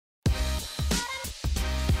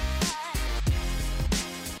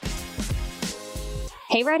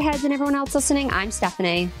Hey, redheads and everyone else listening, I'm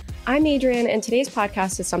Stephanie. I'm Adrian, and today's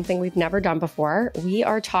podcast is something we've never done before. We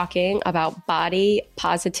are talking about body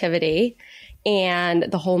positivity and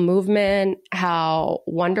the whole movement, how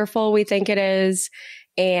wonderful we think it is.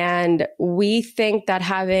 And we think that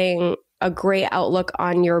having a great outlook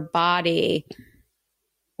on your body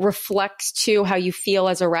reflects to how you feel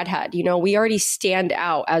as a redhead. You know, we already stand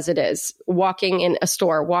out as it is. Walking in a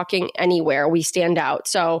store, walking anywhere, we stand out.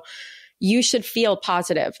 So you should feel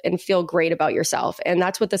positive and feel great about yourself. And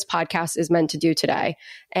that's what this podcast is meant to do today.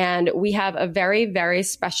 And we have a very, very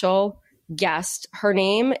special guest. Her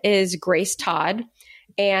name is Grace Todd.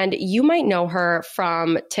 And you might know her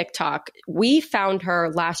from TikTok. We found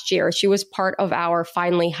her last year. She was part of our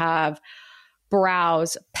Finally Have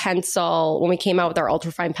Brows pencil. When we came out with our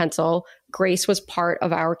ultrafine pencil, Grace was part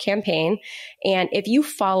of our campaign. And if you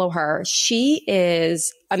follow her, she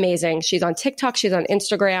is amazing. She's on TikTok, she's on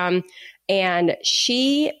Instagram, and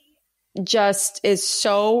she just is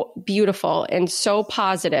so beautiful and so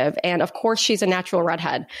positive. And of course, she's a natural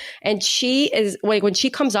redhead. And she is, like, when she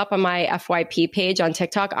comes up on my FYP page on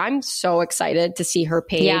TikTok, I'm so excited to see her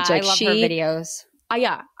page. Yeah, like, I love her videos.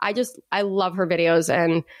 I love her videos.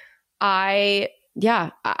 And I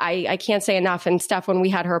can't say enough. And Steph, when we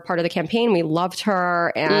had her a part of the campaign, we loved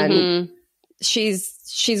her, and she's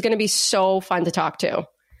going to be so fun to talk to.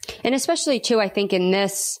 And especially too, I think in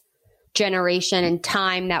this generation and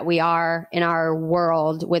time that we are in our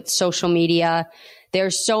world with social media,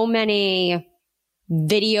 there's so many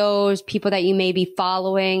videos, people that you may be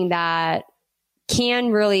following that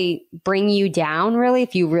can really bring you down, really,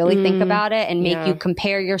 if you really think about it, and make you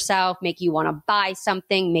compare yourself, make you want to buy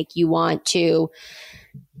something, make you want to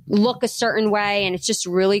look a certain way. And it's just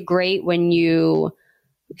really great when you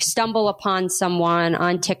stumble upon someone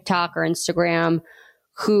on TikTok or Instagram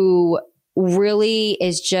who really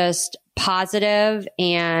is just positive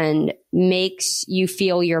and makes you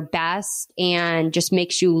feel your best and just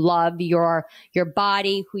makes you love your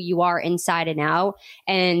body, who you are inside and out.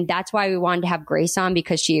 And that's why we wanted to have Grace on,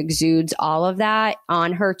 because she exudes all of that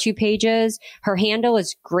on her 2 pages. Her handle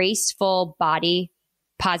is Graceful Body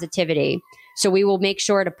Positivity. So we will make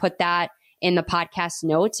sure to put that in the podcast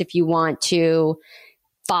notes if you want to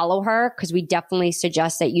follow her, because we definitely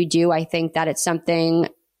suggest that you do. I think that it's something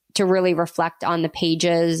to really reflect on the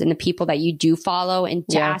pages and the people that you do follow, and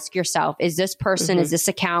to ask yourself, is this person, is this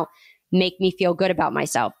account make me feel good about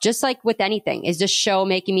myself? Just like with anything, is this show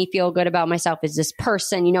making me feel good about myself? Is this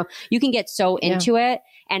person, you know, you can get so into it.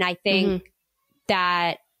 And I think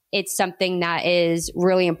that it's something that is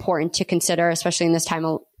really important to consider, especially in this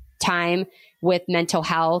time with mental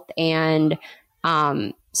health. And,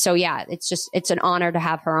 so yeah, it's an honor to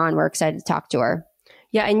have her on. We're excited to talk to her.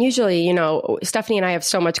 Yeah. And usually, you know, Stephanie and I have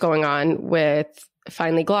so much going on with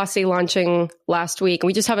Finally Glossy launching last week.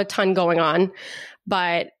 We just have a ton going on,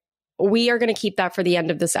 but we are going to keep that for the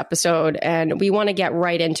end of this episode. And we want to get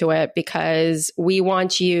right into it because we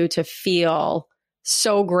want you to feel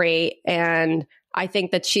so great. And I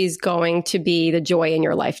think that she's going to be the joy in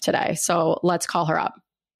your life today. So let's call her up.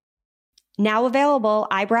 Now available,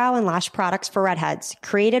 eyebrow and lash products for redheads,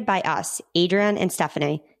 created by us, Adrian and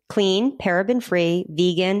Stephanie. Clean, paraben-free,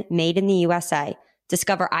 vegan, made in the USA.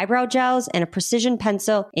 Discover eyebrow gels and a precision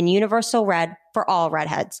pencil in universal red for all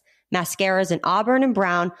redheads. Mascaras in auburn and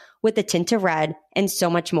brown with a tint of red, and so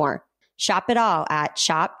much more. Shop it all at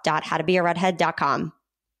shop.howtobearedhead.com.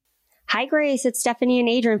 Hi, Grace. It's Stephanie and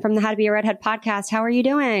Adrian from the How to Be a Redhead podcast. How are you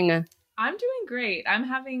doing? I'm doing great. I'm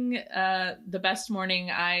having the best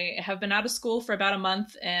morning. I have been out of school for about a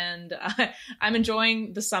month, and I'm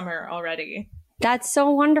enjoying the summer already. That's so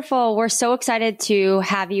wonderful. We're so excited to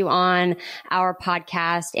have you on our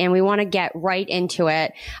podcast, and we want to get right into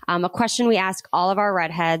it. A question we ask all of our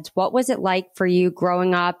redheads: what was it like for you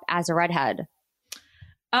growing up as a redhead?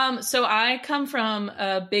 So I come from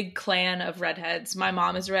a big clan of redheads. My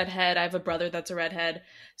mom is a redhead. I have a brother that's a redhead.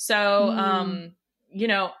 So, you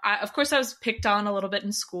know, of course I was picked on a little bit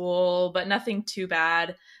in school, but nothing too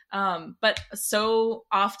bad. But so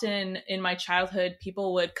often in my childhood,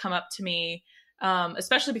 people would come up to me,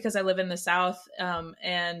 especially because I live in the South,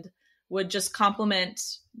 and would just compliment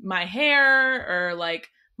my hair or like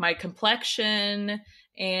my complexion.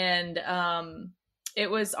 And it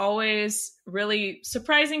was always really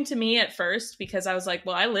surprising to me at first, because I was like,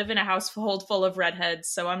 well, I live in a household full of redheads,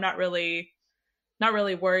 so I'm not really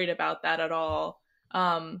worried about that at all.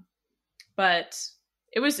 But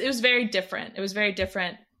it was very different. It was a very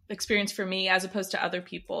different experience for me as opposed to other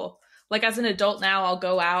people. Like as an adult now, I'll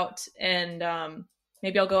go out and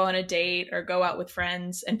maybe I'll go on a date or go out with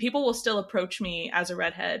friends, and people will still approach me as a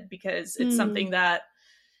redhead because it's something that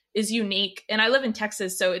is unique. And I live in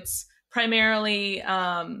Texas, so it's primarily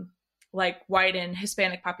like white and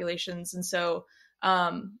Hispanic populations. And so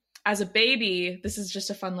as a baby, this is just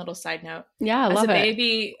a fun little side note. Yeah, I love it. As a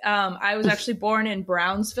baby, I was actually born in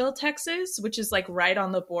Brownsville, Texas, which is like right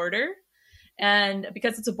on the border. And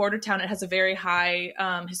because it's a border town, it has a very high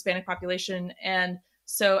Hispanic population. And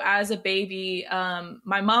so as a baby,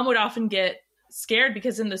 my mom would often get scared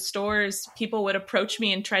because in the stores, people would approach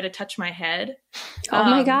me and try to touch my head. Oh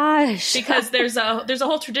my gosh. Because there's a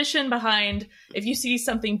whole tradition behind, if you see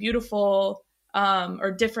something beautiful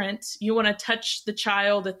or different, you want to touch the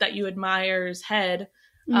child that you admire's head.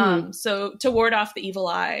 So to ward off the evil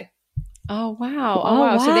eye. Oh, wow. Oh,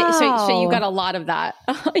 wow. So you got a lot of that.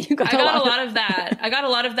 I got a lot of that. I got a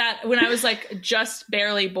lot of that when I was like just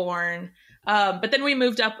barely born. But then we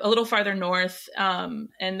moved up a little farther north, and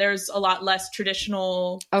there's a lot less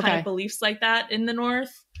traditional kind of beliefs like that in the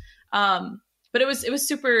north. But it was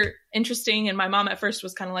super interesting. And my mom at first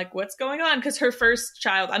was kind of like, what's going on? Because her first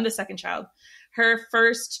child, I'm the second child, her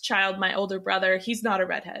first child, my older brother, he's not a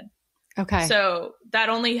redhead. Okay. So that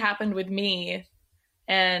only happened with me.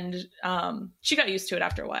 And she got used to it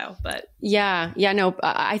after a while, but no,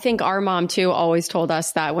 I think our mom too always told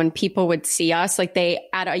us that when people would see us, like they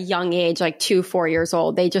at a young age, like 2-4 years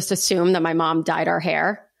old, they just assumed that my mom dyed our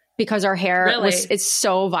hair because our hair is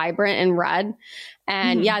so vibrant and red.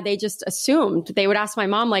 And they just assumed. They would ask my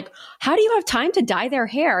mom, like, how do you have time to dye their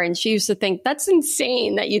hair? And she used to think, that's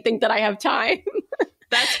insane that you think that I have time.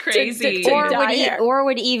 That's crazy. Or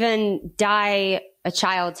would even dye a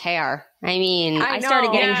child's hair. I mean, I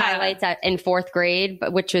started getting highlights in 4th grade,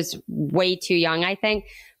 which was way too young, I think.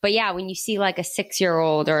 But yeah, when you see like a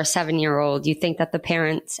 6-year-old or a 7-year-old, you think that the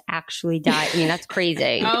parents actually dye. I mean, that's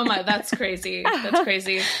crazy. Oh my, that's crazy. That's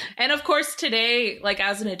crazy. And of course today, like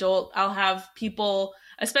as an adult, I'll have people,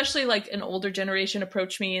 especially like an older generation,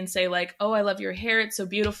 approach me and say like, oh, I love your hair. It's so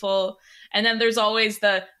beautiful. And then there's always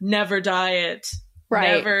the never dye it.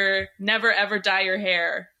 Right. Never ever dye your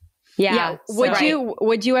hair. Yeah.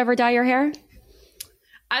 Would you ever dye your hair?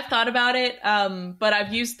 I've thought about it, but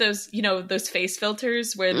I've used those, those face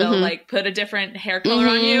filters where they'll like put a different hair color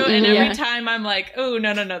on you. And every time I'm like, oh,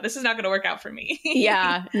 no, this is not going to work out for me.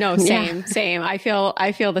 Yeah, no, same. I feel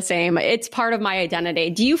the same. It's part of my identity.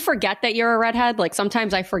 Do you forget that you're a redhead? Like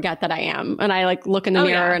sometimes I forget that I am, and I like look in the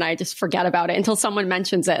mirror and I just forget about it until someone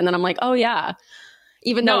mentions it. And then I'm like, oh yeah.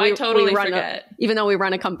 Even though I totally forget. Even though we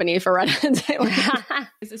run a company for redheads.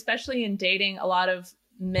 Especially in dating, a lot of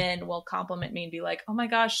men will compliment me and be like, oh my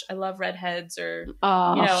gosh, I love redheads, or,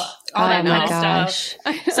 all that kind of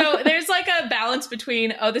stuff. So there's like a balance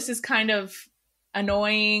between, oh, this is kind of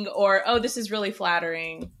annoying, or, oh, this is really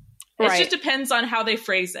flattering. It just depends on how they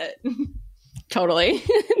phrase it. Totally.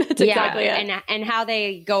 That's exactly it. And how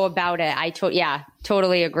they go about it. I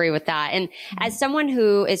totally agree with that. And as someone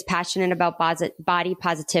who is passionate about body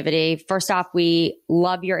positivity, first off, we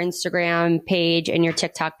love your Instagram page and your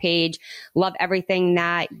TikTok page. Love everything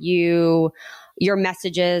that your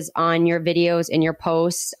messages on your videos and your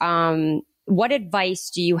posts. What advice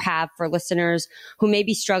do you have for listeners who may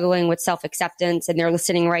be struggling with self-acceptance and they're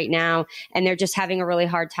listening right now and they're just having a really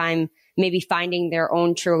hard time maybe finding their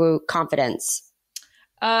own true confidence?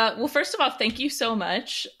 Well, first of all, thank you so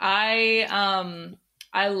much. I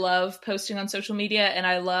love posting on social media, and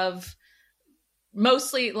I love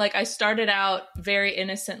mostly, like, I started out very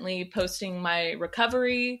innocently posting my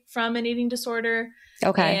recovery from an eating disorder.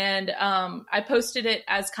 Okay. And I posted it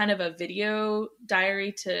as kind of a video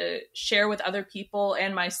diary to share with other people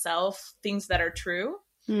and myself things that are true.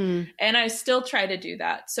 And I still try to do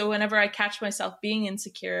that. So whenever I catch myself being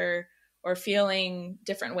insecure or feeling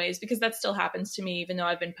different ways, because that still happens to me, even though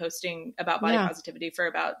I've been posting about body positivity for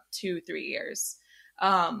about 2-3 years.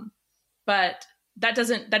 But that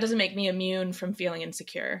doesn't make me immune from feeling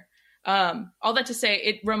insecure. All that to say,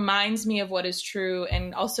 it reminds me of what is true,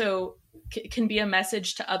 and also can be a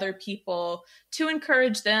message to other people to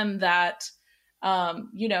encourage them that,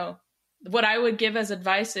 what I would give as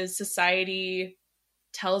advice is society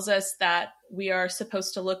tells us that we are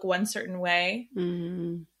supposed to look one certain way.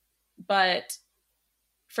 Mm-hmm. But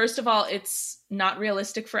first of all, it's not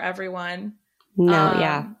realistic for everyone.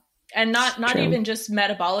 No, And not even just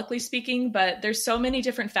metabolically speaking, but there's so many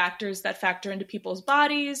different factors that factor into people's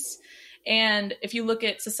bodies. And if you look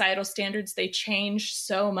at societal standards, they change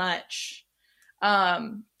so much.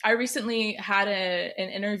 I recently had an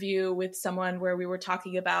interview with someone where we were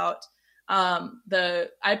talking about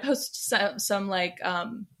I post some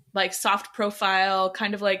like soft profile,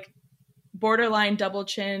 kind of like borderline double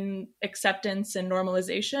chin acceptance and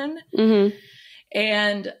normalization. Mm-hmm.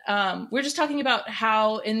 And we're just talking about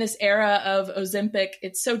how in this era of Ozempic,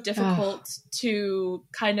 it's so difficult to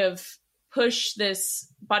kind of push this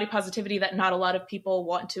body positivity that not a lot of people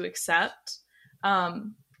want to accept.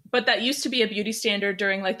 But that used to be a beauty standard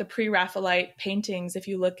during like the pre-Raphaelite paintings. If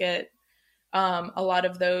you look at a lot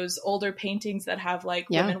of those older paintings that have like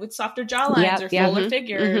women with softer jawlines or fuller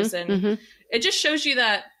figures. And it just shows you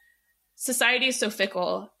that society is so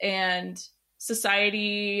fickle, and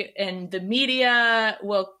society and the media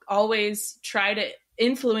will always try to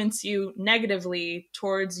influence you negatively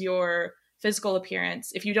towards your physical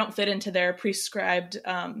appearance if you don't fit into their prescribed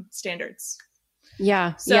standards.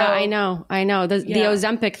 Yeah. So, yeah, I know. The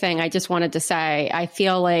Ozempic thing, I just wanted to say, I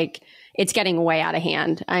feel like it's getting way out of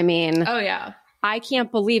hand. I mean, oh yeah. I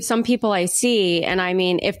can't believe some people I see. And I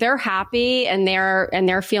mean, if they're happy and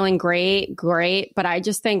they're feeling great. But I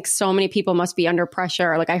just think so many people must be under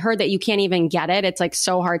pressure. Like I heard that you can't even get it. It's like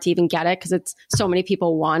so hard to even get it because it's so many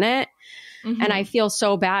people want it. Mm-hmm. And I feel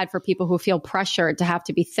so bad for people who feel pressured to have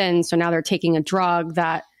to be thin. So now they're taking a drug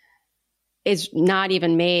that is not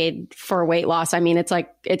even made for weight loss. I mean, it's like,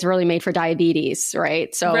 it's really made for diabetes,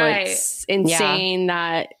 right? So it's insane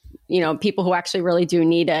that, people who actually really do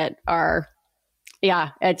need it are,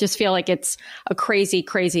 I just feel like it's a crazy,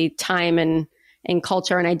 crazy time in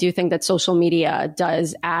culture. And I do think that social media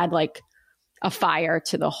does add like a fire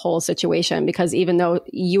to the whole situation, because even though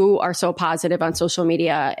you are so positive on social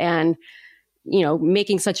media and,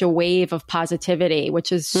 making such a wave of positivity,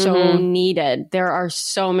 which is so needed, there are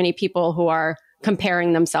so many people who are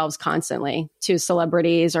comparing themselves constantly to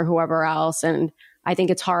celebrities or whoever else. And I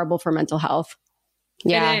think it's horrible for mental health.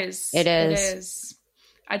 Yeah, it is. It is. It is.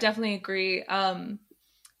 I definitely agree.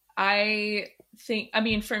 I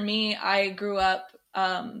think, for me, I grew up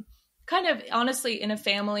kind of honestly in a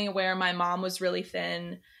family where my mom was really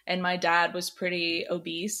thin and my dad was pretty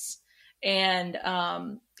obese. And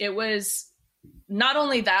it was not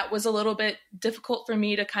only that was a little bit difficult for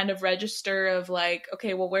me to kind of register of like,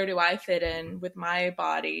 okay, well, where do I fit in with my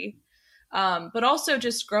body? But also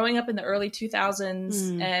just growing up in the early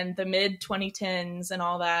 2000s and the mid 2010s and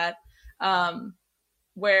all that,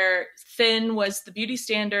 where thin was the beauty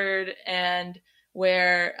standard and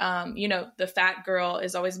where, the fat girl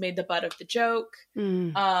is always made the butt of the joke.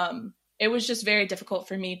 It was just very difficult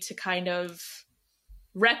for me to kind of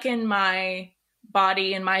reckon my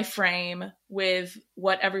body and my frame with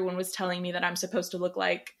what everyone was telling me that I'm supposed to look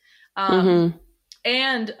like. And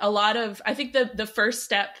a lot of, I think the first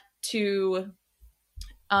step to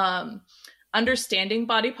understanding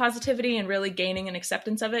body positivity and really gaining an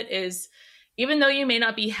acceptance of it is, even though you may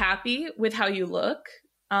not be happy with how you look,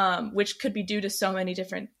 which could be due to so many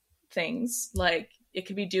different things, like it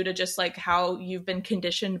could be due to just like how you've been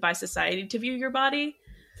conditioned by society to view your body.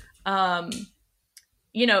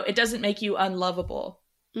 It doesn't make you unlovable.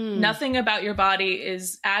 Nothing about your body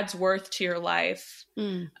adds worth to your life.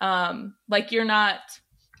 Like you're not,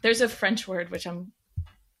 there's a French word, which I'm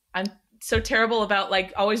so terrible about,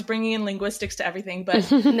 like always bringing in linguistics to everything,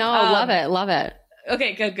 but no, love it.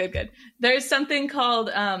 Okay, good. There's something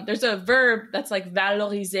called, there's a verb that's like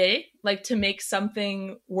valoriser, like to make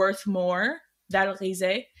something worth more,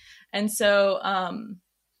 valoriser. And so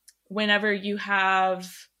whenever you have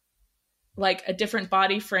like a different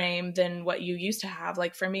body frame than what you used to have,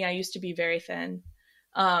 like for me, I used to be very thin.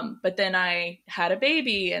 But then I had a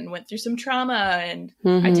baby and went through some trauma, and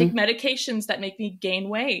I take medications that make me gain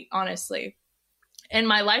weight, honestly. And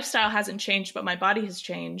my lifestyle hasn't changed, but my body has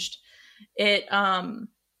changed. It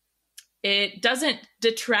doesn't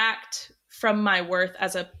detract from my worth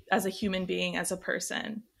as a human being, as a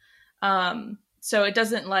person. So it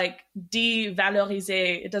doesn't like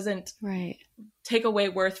devaloriser. It doesn't take away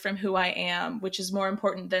worth from who I am, which is more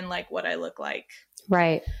important than like what I look like.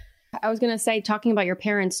 Right. I was going to say, talking about your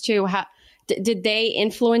parents too, how did they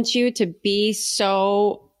influence you to be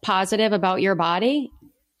so positive about your body?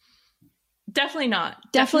 Definitly not.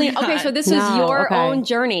 Definitely not. Okay. So this is your own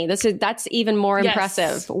journey. That's even more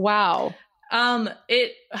impressive. Wow. The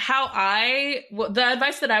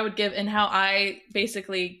advice that I would give and how I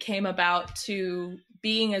basically came about to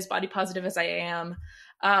being as body positive as I am,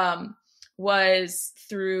 was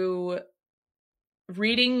through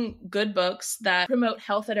reading good books that promote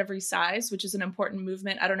health at every size, which is an important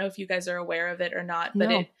movement. I don't know if you guys are aware of it or not,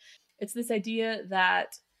 but it's this idea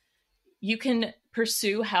that you can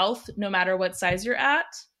pursue health no matter what size you're at,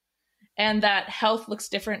 and that health looks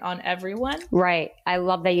different on everyone. Right. I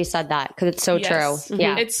love that you said that, because it's so true.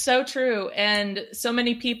 Yeah. It's so true. And so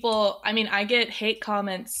many people, I get hate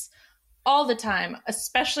comments all the time,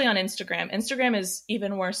 especially on Instagram. Instagram is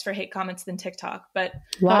even worse for hate comments than TikTok, but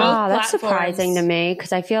wow, both that's surprising to me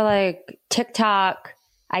because I feel like TikTok,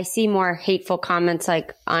 I see more hateful comments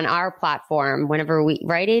like on our platform whenever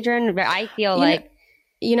right, Adrian? I feel like,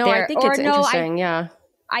 I think it's interesting. Yeah.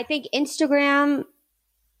 I think Instagram,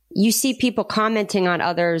 you see people commenting on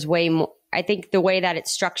others way more. I think the way that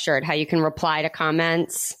it's structured, how you can reply to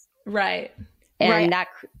comments. Right. And that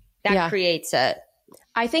creates it.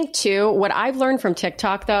 I think too, what I've learned from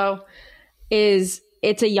TikTok though, is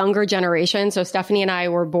it's a younger generation. So Stephanie and I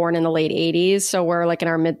were born in the late 80s. So we're like in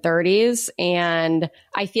our mid 30s. And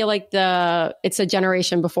I feel like it's a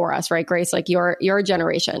generation before us, right, Grace? Like your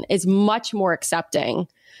generation is much more accepting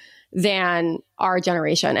than our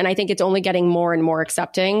generation. And I think it's only getting more and more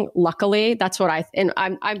accepting. Luckily, that's what I'm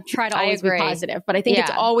trying to always be positive, but I think it's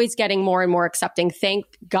always getting more and more accepting. Thank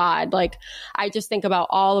God. Like, I just think about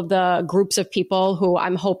all of the groups of people who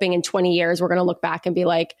I'm hoping in 20 years, we're going to look back and be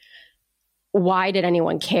like, why did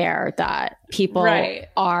anyone care that people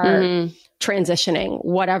are transitioning,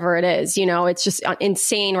 whatever it is? It's just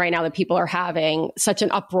insane right now that people are having such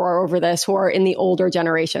an uproar over this who are in the older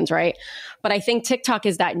generations, right? But I think TikTok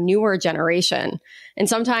is that newer generation. And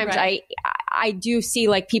sometimes I do see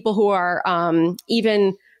like people who are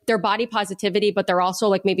even their body positivity, but they're also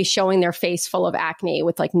like maybe showing their face full of acne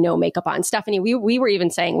with like no makeup on. Stephanie, we were even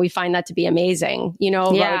saying we find that to be amazing,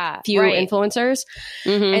 like few influencers.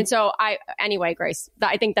 And so anyway, Grace,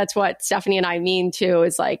 I think that's what Stephanie and I mean too,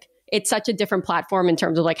 is like, it's such a different platform in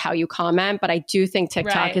terms of like how you comment, but I do think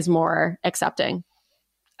TikTok is more accepting.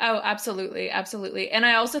 Oh, absolutely. Absolutely. And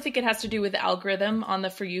I also think it has to do with the algorithm on the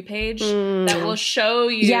For You page that will show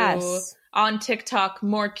you on TikTok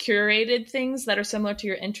more curated things that are similar to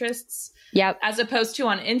your interests. Yep. As opposed to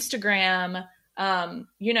on Instagram,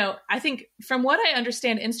 I think from what I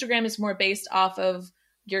understand, Instagram is more based off of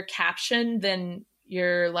your caption than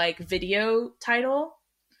your like video title.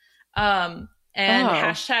 And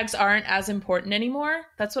hashtags aren't as important anymore.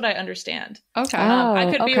 That's what I understand. Okay. I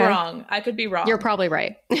could be wrong. I could be wrong. You're probably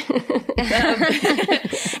right. Go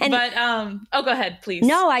ahead, please.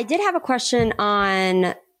 No, I did have a question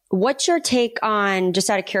on what's your take on, just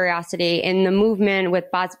out of curiosity, in the movement with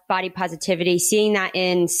body positivity, seeing that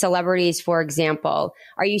in celebrities, for example.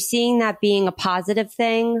 Are you seeing that being a positive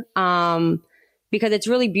thing? Because it's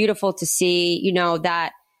really beautiful to see,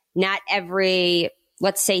 that not every,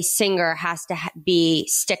 let's say, singer has to be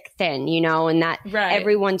stick thin, and that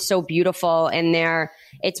everyone's so beautiful and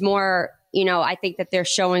it's more, I think that they're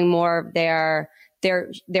showing more of their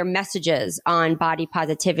messages on body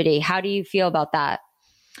positivity. How do you feel about that?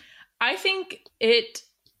 I think it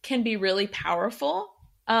can be really powerful.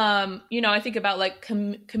 I think about like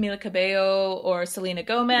Camila Cabello or Selena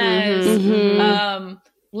Gomez,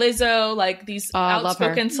 Lizzo, like these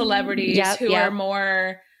outspoken celebrities who are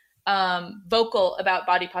more vocal about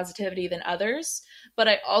body positivity than others. But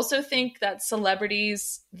I also think that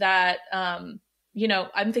celebrities that, I'm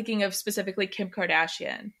thinking of specifically Kim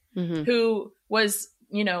Kardashian, who was,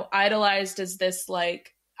 idolized as this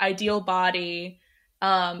like ideal body,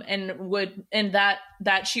 and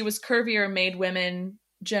that she was curvier made women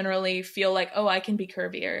generally feel like, oh, I can be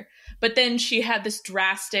curvier. But then she had this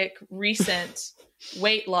drastic recent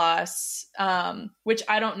weight loss, which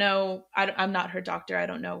I don't know. I'm not her doctor. I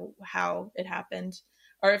don't know how it happened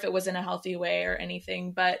or if it was in a healthy way or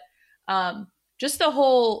anything. But just the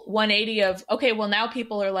whole 180 of, okay, well, now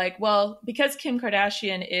people are like, well, because Kim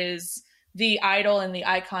Kardashian is the idol and the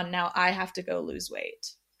icon, now I have to go lose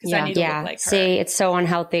weight. Because I need to look like her. See, it's so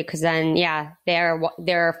unhealthy because then,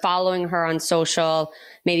 they're following her on social,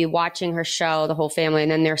 maybe watching her show, the whole family,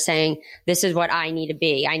 and then they're saying, this is what I need to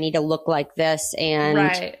be. I need to look like this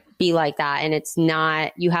and be like that. And it's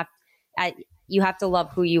not, you have to love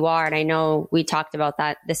who you are. And I know we talked about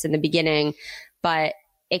this in the beginning, but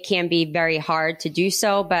it can be very hard to do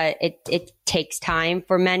so, but it takes time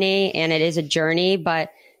for many and it is a journey, but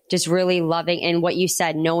just really loving, and what you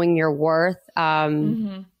said, knowing your worth,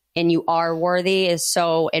 and you are worthy is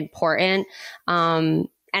so important. And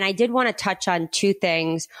I did want to touch on two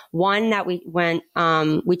things. One, that we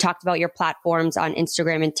talked about your platforms on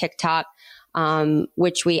Instagram and TikTok,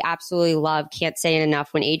 which we absolutely love. Can't say it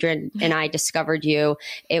enough. When Adrian and I discovered you,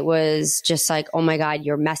 it was just like, oh my God,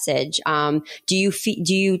 your message. Do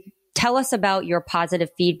you tell us about your positive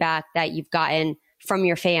feedback that you've gotten from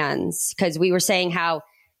your fans? Because we were saying how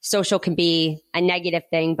social can be a negative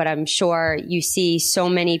thing, but I'm sure you see so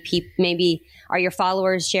many people, maybe are your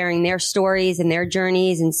followers sharing their stories and their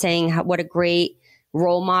journeys and saying what a great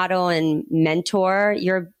role model and mentor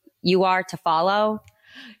you are to follow?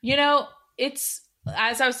 It's,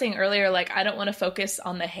 as I was saying earlier, like, I don't want to focus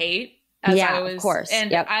on the hate. as yeah, I was, of course.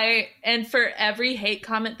 and yep. and for every hate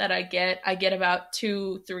comment that I get about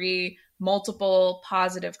 2, 3 multiple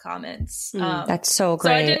positive comments. That's so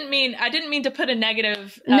great. So I didn't mean to put a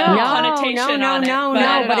negative no, connotation on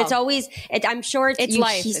it. but it's always, I'm sure it's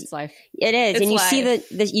life. It's life. It is. It's and you life.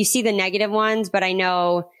 you see the negative ones, but I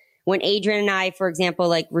know when Adrian and I, for example,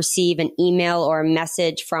 like receive an email or a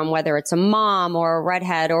message from whether it's a mom or a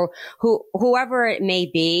redhead or whoever it may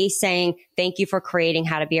be saying, thank you for creating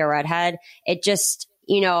How to Be a Redhead. It just,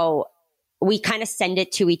 we kind of send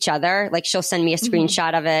it to each other. Like she'll send me a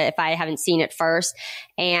screenshot of it if I haven't seen it first.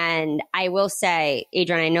 And I will say,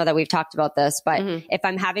 Adrian, I know that we've talked about this, but if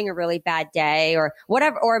I'm having a really bad day or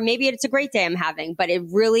whatever, or maybe it's a great day I'm having, but it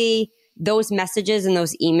really, those messages and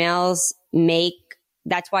those emails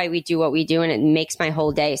that's why we do what we do, and it makes my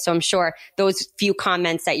whole day. So I'm sure those few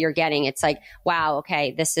comments that you're getting, it's like, wow,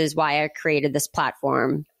 okay, this is why I created this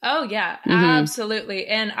platform. Oh yeah, absolutely.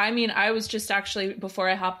 And I mean, I was just actually, before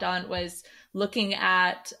I hopped on, was looking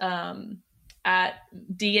at DMs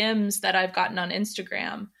that I've gotten on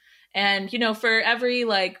Instagram. And, for every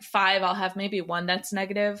like 5, I'll have maybe 1 that's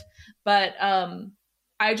negative. But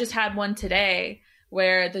I just had one today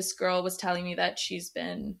where this girl was telling me that she's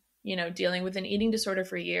been dealing with an eating disorder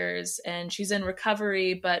for years and she's in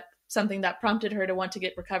recovery, but something that prompted her to want to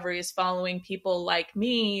get recovery is following people like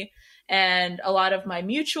me and a lot of my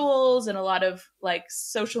mutuals and a lot of like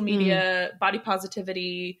social media body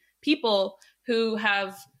positivity people who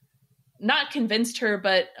have not convinced her,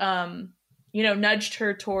 but, nudged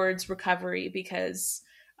her towards recovery because,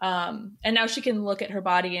 and now she can look at her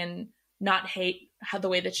body and not hate the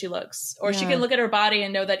way that she looks, or she can look at her body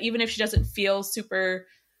and know that even if she doesn't feel super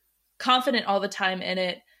confident all the time in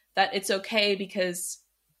it, that it's okay because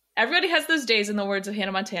everybody has those days, in the words of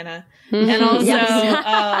Hannah Montana. And also,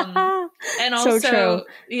 and also, so true.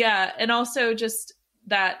 Yeah. And also just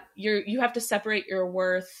that you have to separate your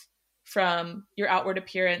worth from your outward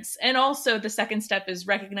appearance. And also the second step is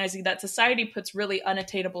recognizing that society puts really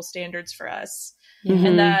unattainable standards for us,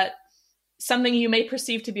 and that something you may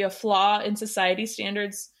perceive to be a flaw in society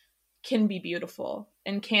standards can be beautiful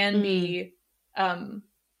and can be,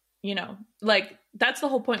 like that's the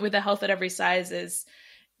whole point with the health at every size is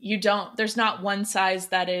there's not one size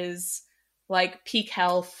that is like peak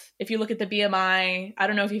health. If you look at the BMI, I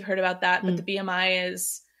don't know if you've heard about that, but the BMI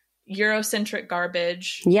is Eurocentric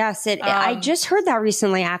garbage. Yes. I just heard that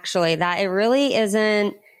recently, actually, that it really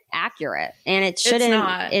isn't accurate and it shouldn't,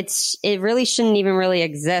 it really shouldn't even really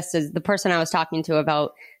exist, is the person I was talking to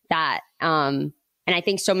about that. And I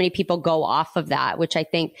think so many people go off of that, which I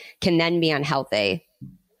think can then be unhealthy.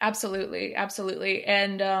 Absolutely. Absolutely.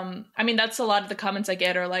 And, I mean, that's a lot of the comments I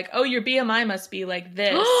get are like, oh, your BMI must be like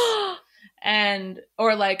this.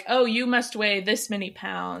 or like, oh, you must weigh this many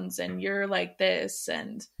pounds and you're like this.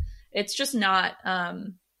 And it's just not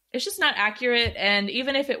accurate. And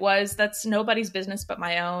even if it was, that's nobody's business but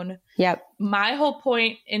my own. Yep. My whole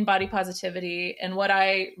point in body positivity and what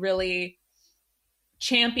I really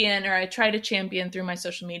champion, or I try to champion through my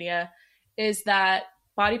social media, is that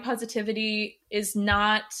body positivity is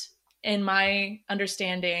not, in my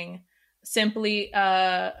understanding, simply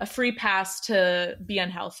a free pass to be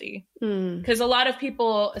unhealthy. Because a lot of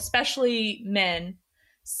people, especially men,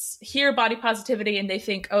 hear body positivity and they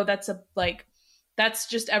think, oh, that's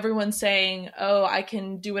just everyone saying, oh, I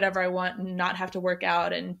can do whatever I want and not have to work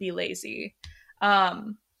out and be lazy.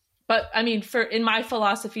 But I mean, in my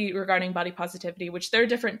philosophy regarding body positivity, which there are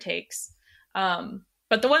different takes,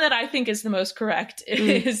 but the one that I think is the most correct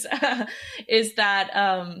is that,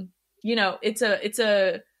 it's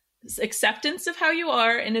a acceptance of how you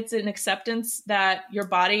are. And it's an acceptance that your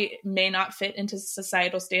body may not fit into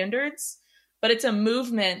societal standards, but it's a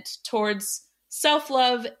movement towards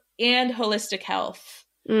self-love and holistic health.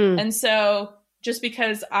 And so just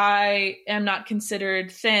because I am not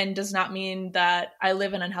considered thin does not mean that I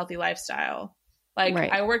live an unhealthy lifestyle. Like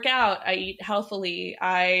I work out, I eat healthily,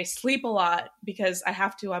 I sleep a lot because I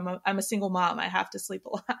have to. I'm a single mom. I have to sleep a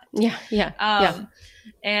lot. Yeah.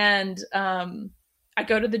 And I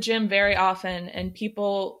go to the gym very often, and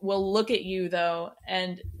people will look at you though,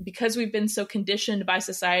 and because we've been so conditioned by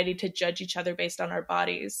society to judge each other based on our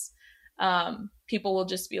bodies, people will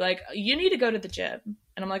just be like, "You need to go to the gym,"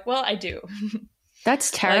 and I'm like, "Well, I do."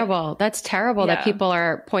 That's terrible. That's terrible that people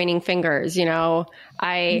are pointing fingers.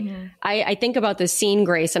 I think about the scene,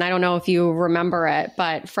 Grace, and I don't know if you remember it,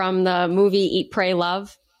 but from the movie Eat, Pray,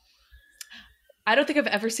 Love. I don't think I've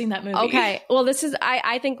ever seen that movie. Okay. Well, this is,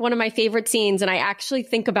 I think one of my favorite scenes, and I actually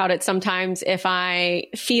think about it sometimes if I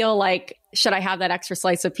feel like, should I have that extra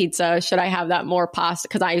slice of pizza? Should I have that more pasta?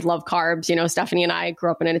 Because I love carbs. You know, Stephanie and I grew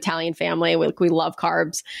up in an Italian family. We love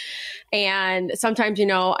carbs. And sometimes, you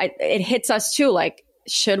know, it hits us too. Like,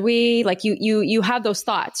 should we, like, you have those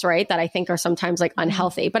thoughts, right? That I think are sometimes like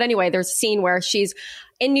unhealthy. But anyway, there's a scene where she's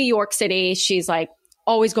in New York City. She's like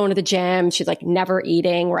always going to the gym. She's like never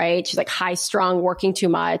eating, right? She's like high strung, working too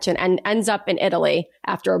much, and ends up in Italy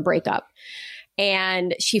after a breakup.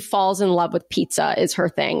 And she falls in love with pizza is her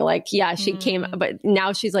thing. Like, yeah, she came, but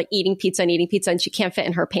now she's like eating pizza and she can't fit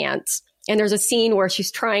in her pants. And there's a scene where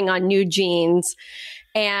she's trying on new jeans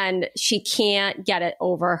and she can't get it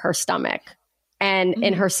over her stomach and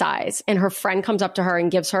in her size. And her friend comes up to her and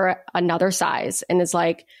gives her another size and is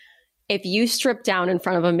like, if you strip down in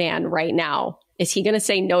front of a man right now, is he going to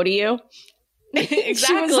say no to you?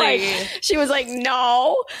 Exactly. She was like,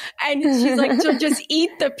 no. And she's like, so just eat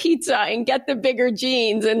the pizza and get the bigger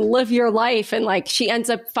jeans and live your life. And like, she ends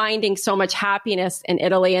up finding so much happiness in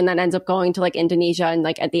Italy and then ends up going to like Indonesia. And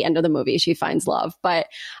like at the end of the movie, she finds love. But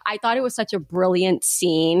I thought it was such a brilliant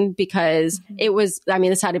scene because it was, I mean,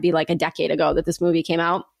 this had to be like a decade ago that this movie came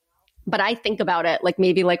out. But I think about it like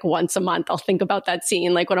maybe like once a month. I'll think about that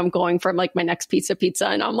scene, like when I'm going from like my next pizza.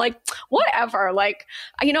 And I'm like, whatever, like,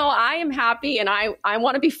 you know, I am happy and I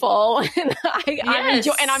want to be full and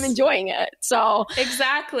I'm enjoying it. So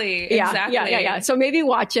exactly. Yeah. So maybe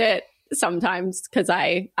watch it sometimes because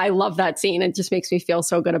I love that scene. It just makes me feel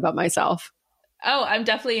so good about myself. Oh, I'm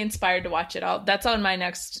definitely inspired to watch it. That's my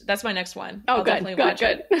next one. Oh, I'll definitely watch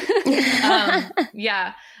it.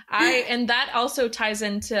 Yeah. And that also ties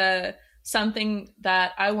into something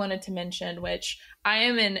that I wanted to mention, which I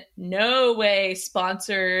am in no way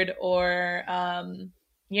sponsored or,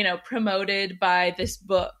 promoted by this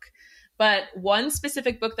book. But one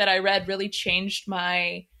specific book that I read really changed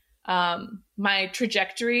my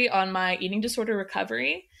trajectory on my eating disorder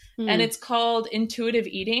recovery. And it's called Intuitive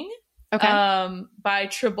Eating. Okay. By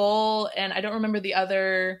Tribble, and I don't remember the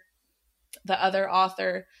other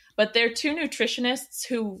author, but they're two nutritionists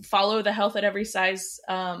who follow the health at every size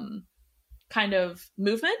kind of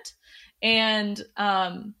movement. And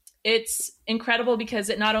it's incredible because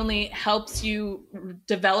it not only helps you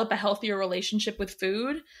develop a healthier relationship with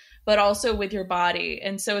food, but also with your body.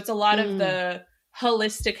 And so it's a lot of the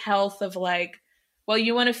holistic health of like, well,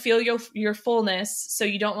 you want to feel your fullness, so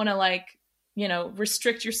you don't want to like,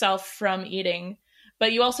 restrict yourself from eating,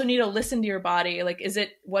 but you also need to listen to your body. Like,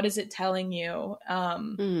 what is it telling you?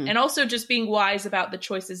 And also just being wise about the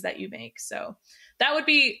choices that you make. So that would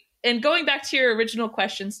be, and going back to your original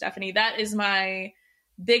question, Stephanie, that is my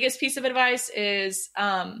biggest piece of advice is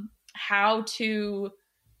how to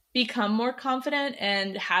become more confident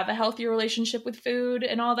and have a healthier relationship with food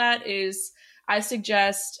and all that is, I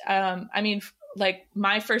suggest, like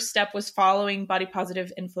my first step was following body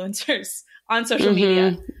positive influencers on social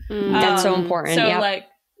media. That's so important. So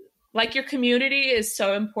like your community is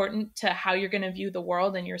so important to how you're going to view the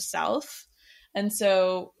world and yourself. And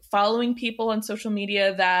so following people on social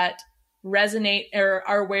media that resonate or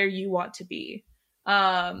are where you want to be,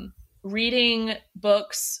 reading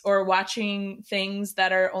books or watching things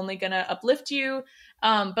that are only going to uplift you,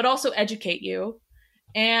 but also educate you.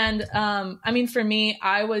 And, for me,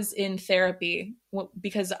 I was in therapy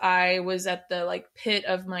because I was at the like pit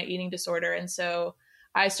of my eating disorder. And so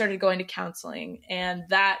I started going to counseling and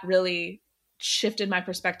that really shifted my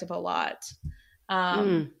perspective a lot.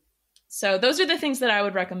 So those are the things that I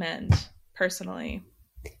would recommend personally.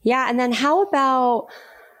 Yeah. And then how about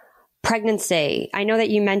pregnancy? I know that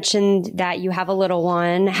you mentioned that you have a little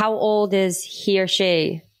one. How old is he or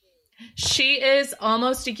she? She is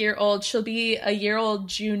almost a year old. She'll be a year old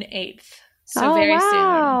June 8th. So very soon.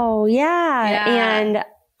 Oh, yeah. And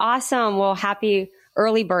awesome. Well, happy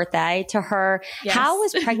early birthday to her. Yes. How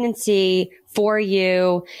was pregnancy for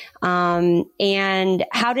you? And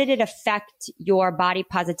how did it affect your body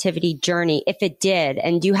positivity journey, if it did?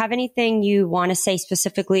 And do you have anything you want to say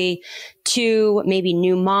specifically to maybe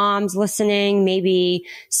new moms listening, maybe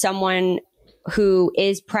someone who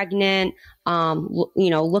is pregnant,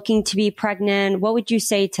 looking to be pregnant? What would you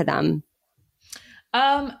say to them?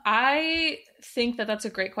 I think that that's a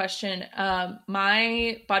great question.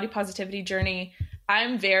 My body positivity journey,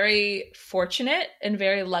 I'm very fortunate and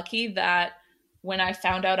very lucky that when I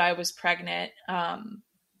found out I was pregnant,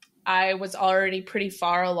 I was already pretty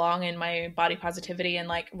far along in my body positivity and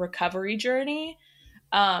like recovery journey.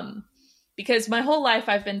 Because my whole life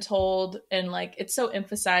I've been told, and like, it's so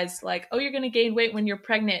emphasized like, oh, you're going to gain weight when you're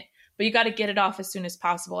pregnant, but you got to get it off as soon as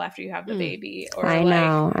possible after you have the baby. Or I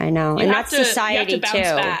know. And that's society you have to bounce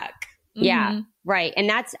too. Back. Mm-hmm. Yeah, right. And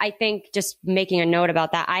that's, I think, just making a note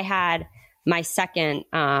about that. I had my second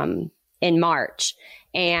in March,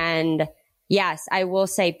 and yes, I will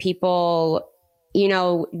say people, you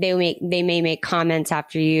know, they may make comments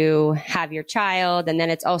after you have your child, and then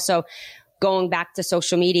it's also going back to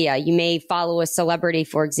social media. You may follow a celebrity,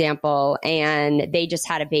 for example, and they just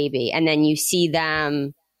had a baby, and then you see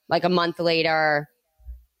them like a month later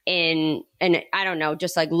and I don't know,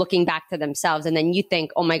 just like looking back to themselves. And then you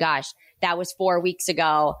think, oh my gosh, that was 4 weeks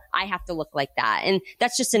ago. I have to look like that. And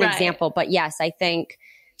that's just an example. But yes, I think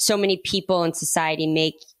so many people in society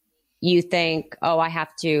make you think, oh, I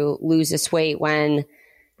have to lose this weight, when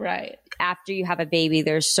after you have a baby,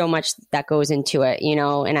 there's so much that goes into it, you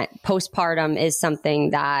know, and postpartum is something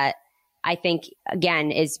that I think,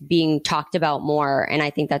 again, is being talked about more. And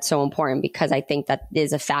I think that's so important, because I think that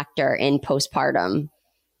is a factor in postpartum.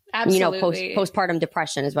 Absolutely. You know, postpartum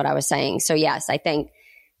depression is what I was saying. So yes, I think,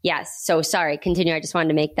 yes. So sorry, continue. I just wanted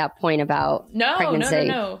to make that point about pregnancy.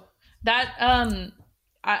 No. That,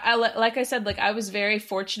 I like I said, like I was very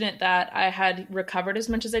fortunate that I had recovered as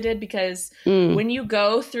much as I did, because when you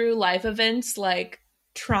go through life events like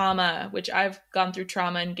trauma, which I've gone through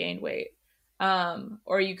trauma and gained weight,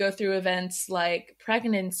 or you go through events like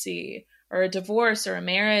pregnancy or a divorce or a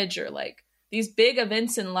marriage, or like these big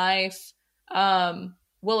events in life,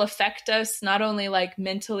 will affect us not only like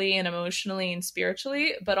mentally and emotionally and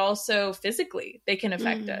spiritually, but also physically. They can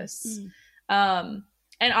affect us. And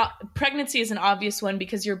pregnancy is an obvious one,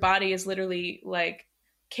 because your body is literally like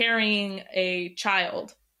carrying a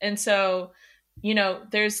child. And so, you know,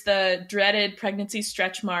 there's the dreaded pregnancy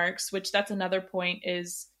stretch marks, which that's another point,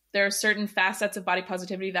 is there are certain facets of body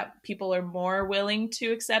positivity that people are more willing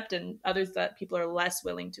to accept, and others that people are less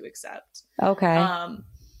willing to accept. Okay.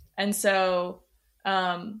 And so,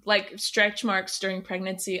 like stretch marks during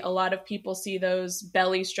pregnancy, a lot of people see those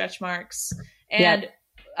belly stretch marks and,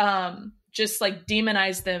 just like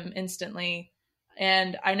demonize them instantly.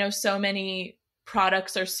 And I know so many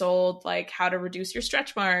products are sold, like how to reduce your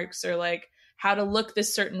stretch marks, or like how to look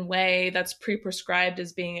this certain way that's pre-prescribed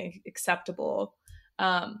as being acceptable.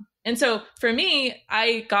 And so for me,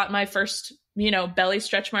 I got my first, you know, belly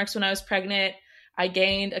stretch marks when I was pregnant. I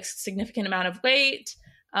gained a significant amount of weight.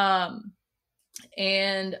 And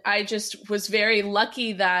I just was very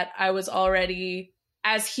lucky that I was already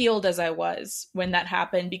as healed as I was when that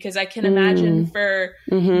happened, because I can imagine for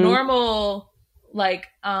normal, like,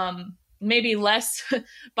 maybe less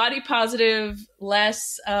body positive,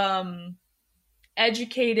 less,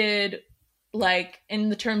 educated, like in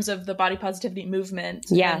the terms of the body positivity movement.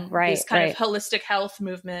 This kind of holistic health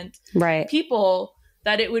movement. People,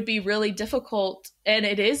 that it would be really difficult, and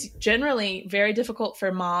it is generally very difficult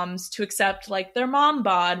for moms to accept like their mom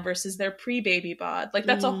bod versus their pre-baby bod. Like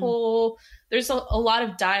that's there's a lot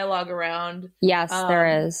of dialogue around. Yes,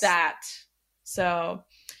 there is that. So,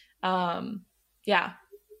 yeah.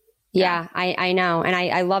 Yeah, I know. And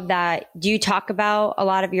I love that. Do you talk about a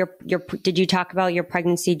lot of did you talk about your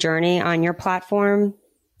pregnancy journey on your platform?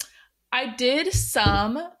 I did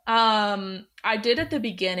some. I did at the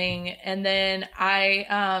beginning, and then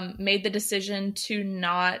I made the decision to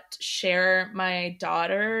not share my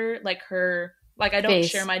daughter, I don't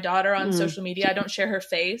share my daughter on social media. I don't share her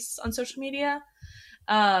face on social media.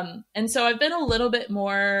 And so I've been a little bit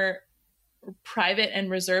more private and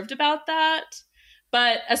reserved about that.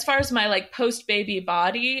 But as far as my like post-baby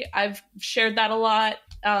body, I've shared that a lot.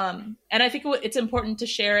 And I think it's important to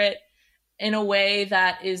share it in a way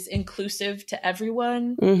that is inclusive to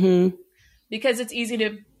everyone, because it's easy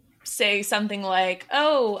to say something like,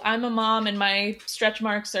 oh, I'm a mom and my stretch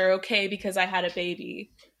marks are okay because I had a baby.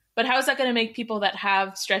 But how is that going to make people that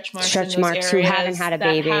have stretch marks who haven't had a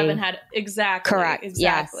baby? Exactly. Correct.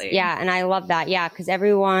 Exactly. Yes. Yeah. And I love that. Yeah. Because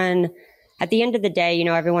everyone, at the end of the day, you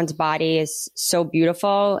know, everyone's body is so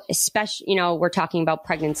beautiful, especially, you know, we're talking about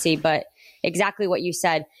pregnancy, but exactly what you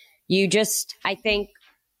said. I think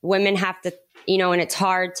women have to, you know, and it's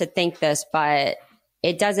hard to think this, but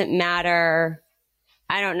it doesn't matter.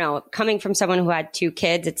 I don't know. Coming from someone who had 2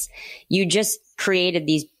 kids, you just created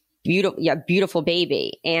these beautiful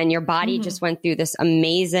baby, and your body just went through this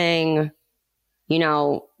amazing, you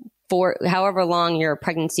know, for however long your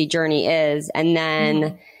pregnancy journey is. And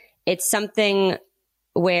then it's something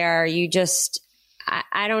where you just,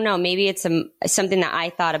 I don't know, maybe it's something that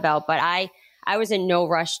I thought about, but I was in no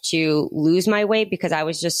rush to lose my weight, because I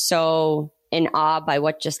was just so in awe by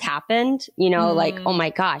what just happened, you know, like, oh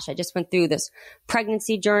my gosh, I just went through this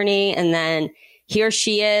pregnancy journey, and then here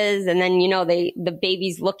she is. And then, the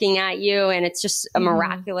baby's looking at you and it's just a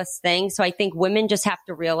miraculous thing. So I think women just have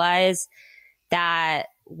to realize that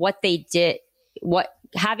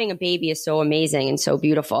having a baby is so amazing and so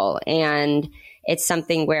beautiful. And it's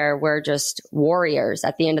something where we're just warriors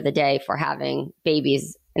at the end of the day for having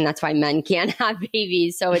babies. And that's why men can't have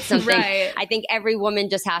babies. So it's something I think every woman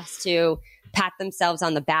just has to pat themselves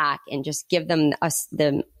on the back and just give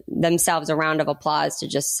themselves a round of applause to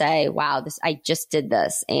just say, wow, I just did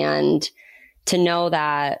this. And to know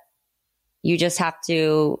that you just have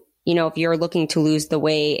to, if you're looking to lose the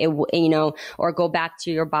weight, or go back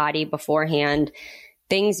to your body beforehand,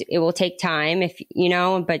 it will take time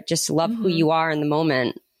but just love who you are in the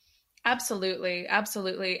moment. Absolutely.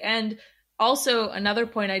 Absolutely. And also another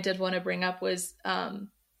point I did want to bring up was,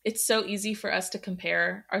 it's so easy for us to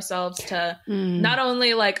compare ourselves to not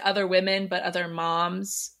only like other women, but other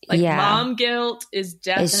moms. Like mom guilt is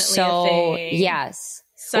definitely a thing. Yes.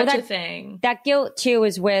 Such a thing. That guilt too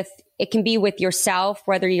it can be with yourself,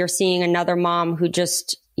 whether you're seeing another mom who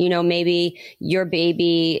just, maybe your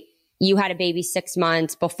baby, you had a baby 6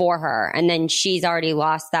 months before her and then she's already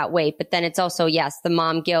lost that weight. But then it's also, the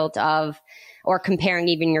mom guilt or comparing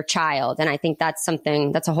even your child. And I think that's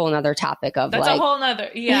a whole nother topic of that's a whole nother.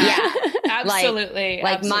 Yeah. Absolutely.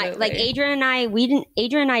 Like Adrian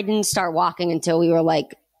and I didn't start walking until we were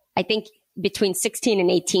like, I think between 16 and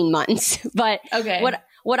 18 months. But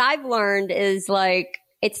what I've learned is like,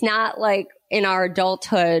 it's not like in our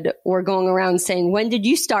adulthood, we're going around saying, when did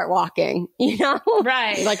you start walking?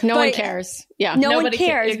 Right. Like no one cares. Yeah. No one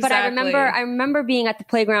cares. Exactly. But I remember being at the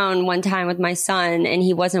playground one time with my son and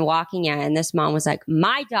he wasn't walking yet. And this mom was like,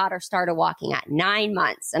 my daughter started walking at 9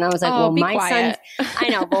 months. And I was like,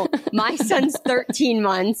 my son's 13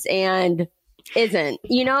 months and isn't,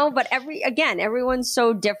 but everyone's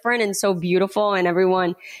so different and so beautiful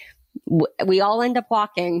and we all end up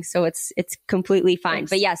walking. So it's completely fine.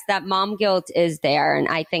 But yes, that mom guilt is there. And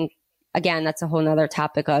I think, again, that's a whole nother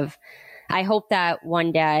topic I hope that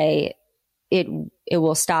one day it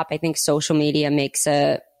will stop. I think social media makes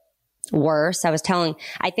it worse. I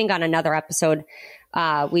think on another episode,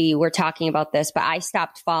 we were talking about this, but I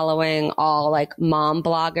stopped following all like mom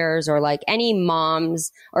bloggers or like any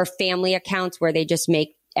moms or family accounts where they just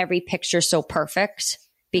make every picture so perfect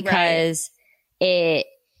because I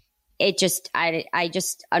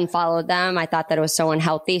just unfollowed them. I thought that it was so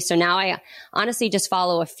unhealthy. So now I honestly just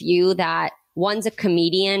follow a few that one's a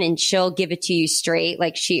comedian and she'll give it to you straight.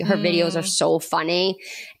 Like her videos are so funny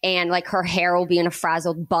and like her hair will be in a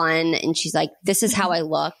frazzled bun. And she's like, this is how I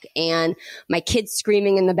look. And my kid's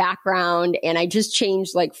screaming in the background. And I just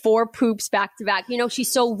changed like 4 poops back to back.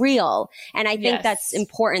 She's so real. And I think that's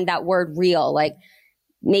important, that word real, like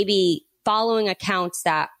maybe following accounts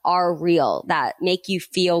that are real, that make you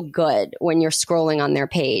feel good when you're scrolling on their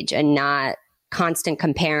page and not constant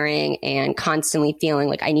comparing and constantly feeling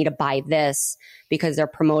like I need to buy this because they're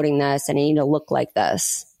promoting this and I need to look like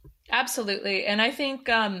this. Absolutely. And I think,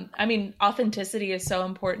 authenticity is so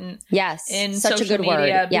important. Yes. In such social a good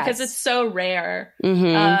media word. Because it's so rare.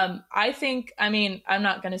 Mm-hmm. I think, I'm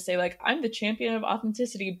not going to say like I'm the champion of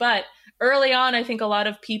authenticity, but early on, I think a lot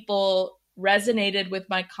of people resonated with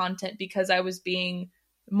my content because I was being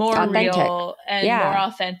more real and more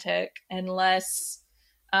authentic and less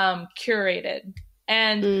curated.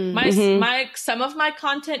 And some of my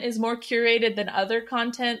content is more curated than other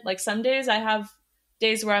content. Like some days I have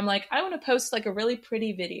days where I'm like, I want to post like a really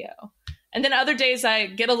pretty video. And then other days I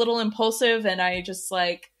get a little impulsive and I just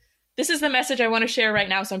like, this is the message I want to share right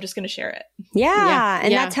now. So I'm just going to share it. Yeah.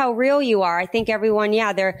 And that's how real you are. I think everyone,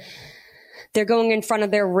 they're going in front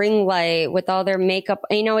of their ring light with all their makeup,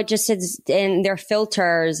 it just is in their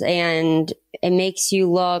filters and it makes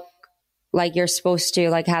you look like you're supposed to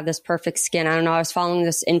like have this perfect skin. I don't know. I was following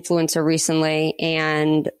this influencer recently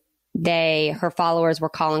and her followers were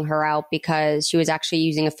calling her out because she was actually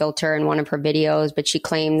using a filter in one of her videos, but she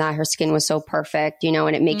claimed that her skin was so perfect,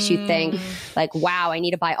 and it makes you think like, wow, I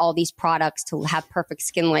need to buy all these products to have perfect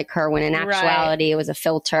skin like her, when in actuality it was a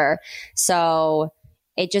filter. So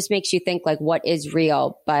it just makes you think like what is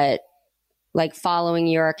real, but like following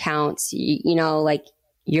your accounts, like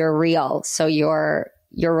you're real. So you're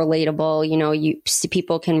relatable,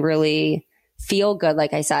 people can really feel good.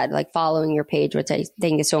 Like I said, like following your page, which I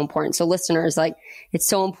think is so important. So listeners, like it's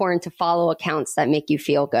so important to follow accounts that make you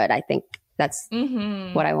feel good. I think that's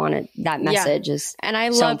what I wanted. That message is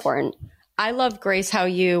so important. I love, Grace, how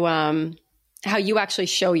you actually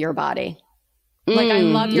show your body. Like I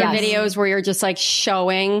love your videos where you're just like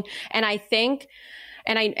showing. And I think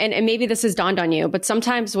and maybe this has dawned on you, but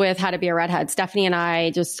sometimes with How to Be a Redhead, Stephanie and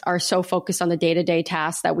I just are so focused on the day-to-day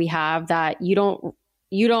tasks that we have that you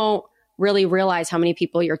don't really realize how many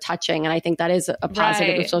people you're touching. And I think that is a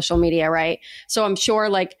positive of social media, right? So I'm sure,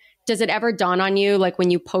 like, does it ever dawn on you, like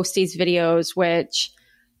when you post these videos, which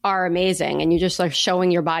are amazing and you just like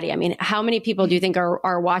showing your body? I mean, how many people do you think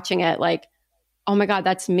are watching it like, oh my God,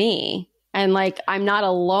 that's me? And like, I'm not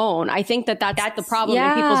alone. I think that's the problem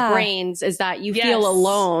in people's brains, is that you feel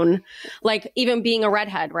alone. Like, even being a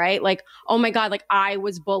redhead, right? Like, oh my God, like I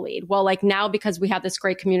was bullied. Well, like now, because we have this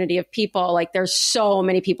great community of people, like there's so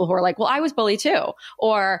many people who are like, well, I was bullied too.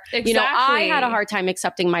 Or, you know, I had a hard time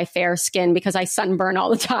accepting my fair skin because I sunburn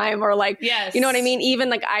all the time. Or like, you know what I mean? Even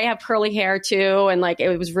like I have curly hair too. And like,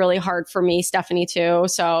 it was really hard for me, Stephanie too.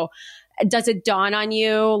 So does it dawn on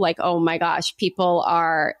you like, oh my gosh, people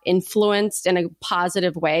are influenced in a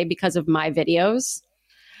positive way because of my videos?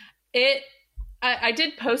 I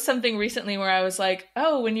did post something recently where I was like,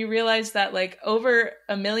 oh, when you realize that like over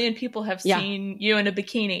 1 million people have seen you in a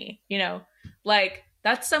bikini, you know, like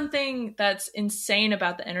that's something that's insane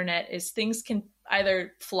about the internet, is things can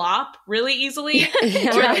either flop really easily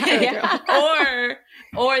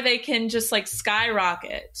or they can just like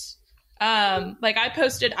skyrocket. Like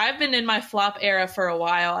I've been in my flop era for a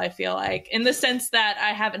while, I feel like, in the sense that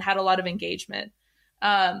I haven't had a lot of engagement.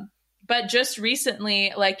 But just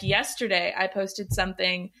recently, like yesterday, I posted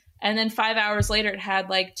something and then 5 hours later it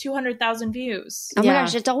had like 200,000 views. Oh my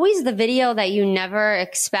gosh, it's always the video that you never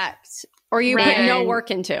expect. Or you put no work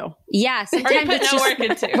into. Yeah, sometimes it's work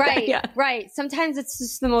into. Right. Sometimes it's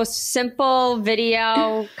just the most simple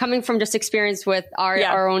video coming from just experience with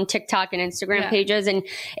our own TikTok and Instagram pages. And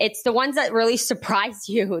it's the ones that really surprise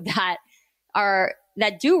you that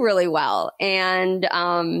do really well. And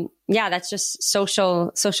that's just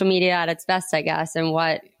social media at its best, I guess, and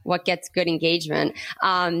what gets good engagement.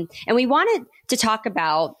 And we wanted to talk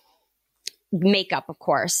about makeup, of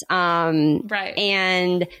course.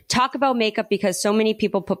 And talk about makeup because so many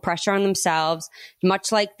people put pressure on themselves,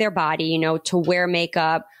 much like their body, you know, to wear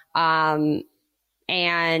makeup. And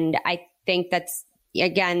I think that's,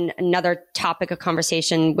 again, another topic of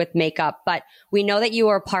conversation with makeup. But we know that you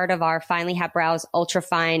were part of our Finally Have Brows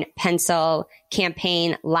Ultrafine Pencil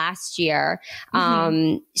campaign last year.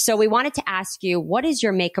 So we wanted to ask you, what is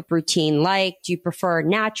your makeup routine like? Do you prefer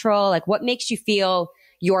natural? Like, what makes you feel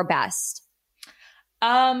your best?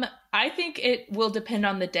 I think it will depend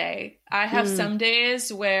on the day. I have some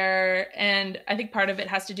days where, and I think part of it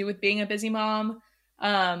has to do with being a busy mom.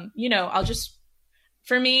 You know,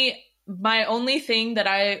 for me, my only thing that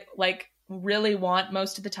I like really want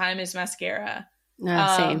most of the time is mascara.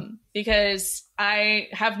 Same. Because I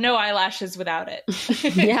have no eyelashes without it. I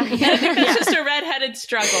think that's just a redheaded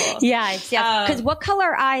struggle. Because what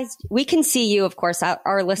color eyes, we can see you, of course,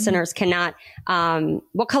 our listeners cannot.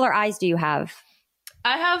 What color eyes do you have?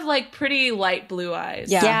 I have like pretty light blue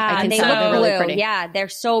eyes. And they look blue. Really pretty. Yeah, they're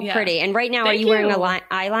so pretty. And right now, are you wearing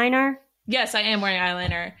eyeliner? Yes, I am wearing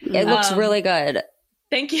eyeliner. It looks really good.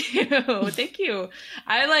 Thank you. Thank you.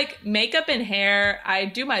 I like makeup and hair. I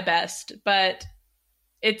do my best, but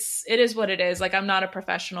it is what it is. Like, I'm not a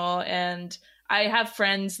professional, and I have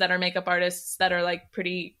friends that are makeup artists that are like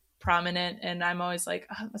pretty prominent, and I'm always like,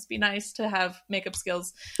 oh, it must be nice to have makeup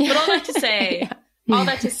skills. But all that to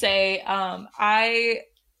say,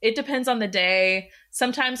 it depends on the day.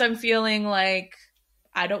 Sometimes I'm feeling like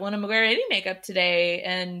I don't want to wear any makeup today.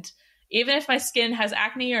 And even if my skin has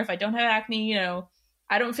acne, or if I don't have acne, you know,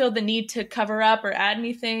 I don't feel the need to cover up or add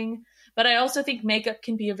anything. But I also think makeup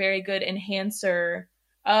can be a very good enhancer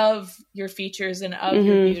of your features and of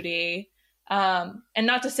your beauty. And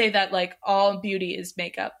not to say that like all beauty is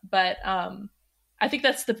makeup, but I think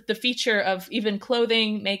that's the feature of even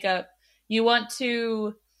clothing, makeup. You want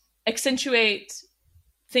to accentuate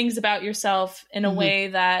things about yourself in a way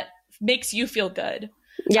that makes you feel good.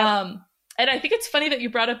 And I think it's funny that you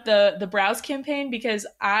brought up the brows campaign, because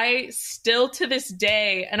I still to this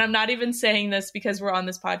day, and I'm not even saying this because we're on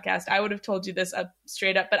this podcast, I would have told you this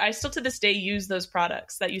straight up, but I still to this day use those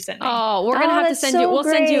products that you sent me. Oh, we're gonna have to send you. We'll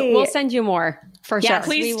send you more for sure.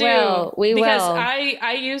 Please do. We will. Because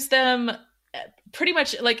I use them pretty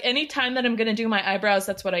much like any time that I'm going to do my eyebrows.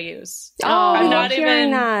 That's what I use. Oh, I'm not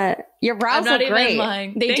even that. Your brows look great.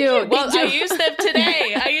 They do. Well, I used them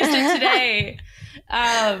today. I used it today.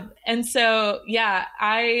 And so, yeah,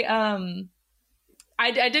 I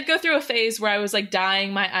did go through a phase where I was like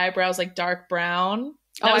dyeing my eyebrows like dark brown.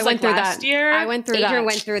 That was I went like through last that. year. I went through that. Adrian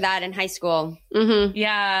went through that in high school.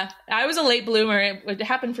 Yeah, I was a late bloomer. It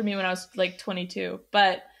happened for me when I was like 22,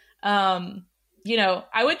 but, you know,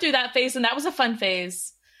 I went through that phase, and that was a fun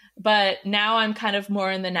phase. but now I'm kind of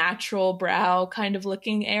more in the natural brow kind of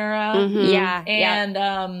looking era. Mm-hmm. Yeah.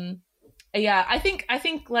 And I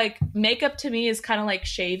think like makeup to me is kind of like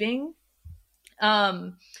shaving,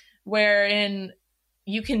 wherein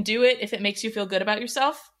you can do it if it makes you feel good about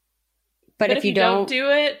yourself. But if you don't do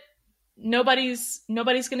it, nobody's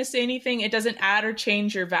going to say anything. It doesn't add or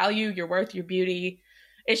change your value, your worth, your beauty.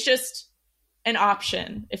 It's just an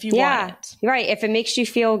option if you want it. Right. If it makes you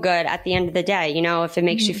feel good at the end of the day, you know, if it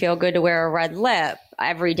makes you feel good to wear a red lip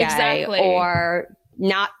every day, or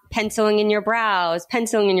not penciling in your brows,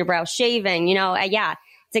 shaving, you know,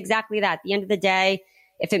 it's exactly that. At the end of the day,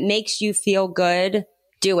 if it makes you feel good,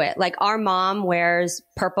 do it. Like our mom wears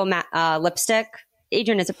purple lipstick.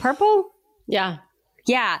 Adrian, is it purple? Yeah.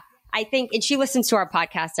 Yeah. I think, and she listens to our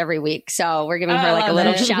podcast every week. So we're giving her like a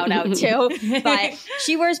little shout out too, but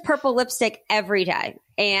she wears purple lipstick every day.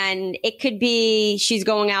 And it could be she's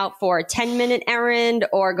going out for a 10-minute errand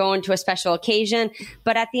or going to a special occasion.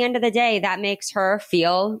 But at the end of the day, that makes her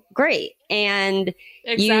feel great. And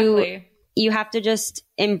you have to just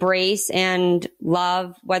embrace and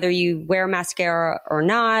love whether you wear mascara or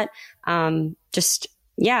not.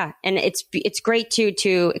 Yeah. And it's great too,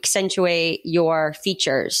 to accentuate your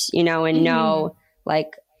features, you know, and know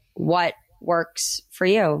like what works for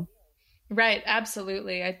you. Right.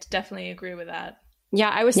 Absolutely. I definitely agree with that. Yeah,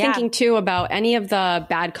 I was thinking too about any of the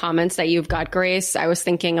bad comments that you've got, Grace. I was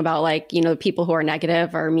thinking about like, you know, people who are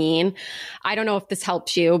negative or mean. I don't know if this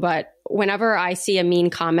helps you, but whenever I see a mean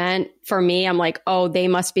comment, for me, I'm like, oh, they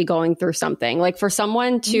must be going through something. Like for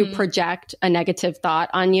someone to project a negative thought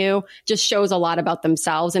on you just shows a lot about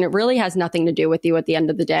themselves. And it really has nothing to do with you at the end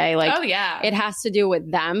of the day. Like, it has to do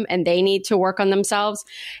with them, and they need to work on themselves.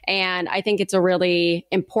 And I think it's a really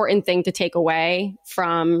important thing to take away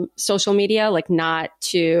from social media, like not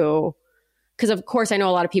to... Because of course, I know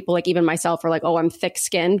a lot of people, like even myself, are like, oh, I'm thick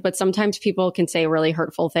skinned, but sometimes people can say really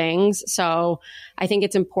hurtful things. So I think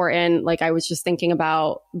it's important. Like I was just thinking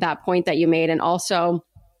about that point that you made. And also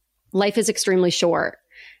life is extremely short.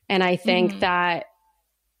 And I think that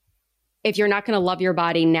if you're not going to love your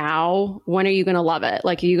body now, when are you going to love it?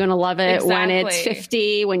 Like, are you going to love it when it's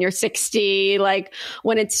 50, when you're 60, like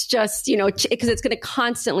when it's just, you know, because it's going to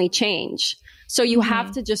constantly change. So you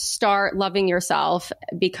have to just start loving yourself,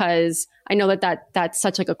 because I know that's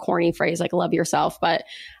such like a corny phrase, like love yourself, but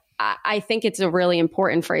I think it's a really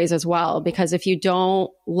important phrase as well, because if you don't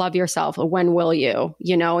love yourself, when will you,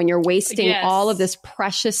 you know, and you're wasting all of this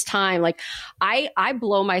precious time. Like I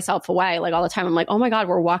blow myself away like all the time. I'm like, oh my God,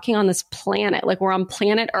 we're walking on this planet. Like we're on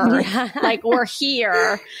planet Earth, like we're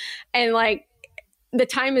here. And like, the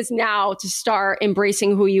time is now to start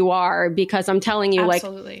embracing who you are, because I'm telling you, like,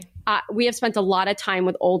 we have spent a lot of time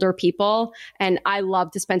with older people, and I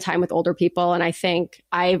love to spend time with older people. And I think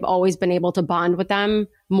I've always been able to bond with them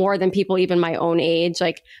more than people even my own age.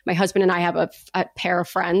 Like my husband and I have a pair of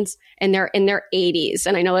friends, and they're in their 80s.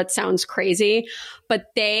 And I know that sounds crazy, but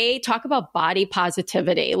they talk about body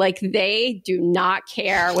positivity. Like they do not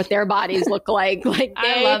care what their bodies look like. Like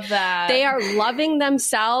I love that. They are loving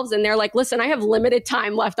themselves, and they're like, listen, I have limited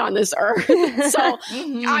time left on this earth. So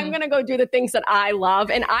I'm going to go do the things that I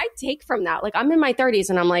love. And I take from that. Like I'm in my 30s,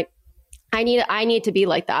 and I'm like, I need to be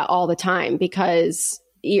like that all the time, because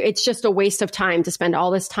it's just a waste of time to spend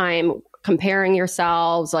all this time comparing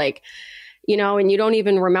yourselves, like, you know, and you don't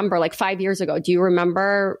even remember, like 5 years ago, do you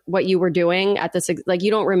remember what you were doing at this? Like,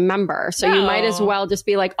 you don't remember. So you might as well just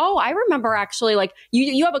be like, oh, I remember actually, like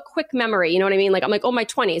you have a quick memory. You know what I mean? Like, I'm like, oh, my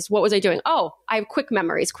 20s, what was I doing? Oh, I have quick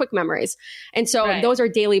memories. And so those are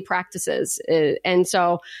daily practices. And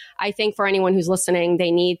so I think for anyone who's listening,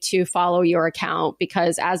 they need to follow your account,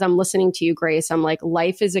 because as I'm listening to you, Grace, I'm like,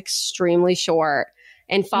 life is extremely short,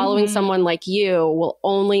 and following someone like you will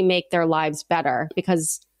only make their lives better,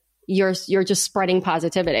 because you're just spreading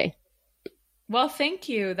positivity. Well, thank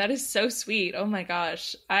you. That is so sweet. Oh my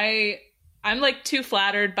gosh. I'm like too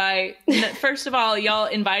flattered by, first of all, y'all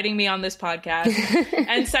inviting me on this podcast.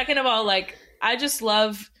 And second of all, like, I just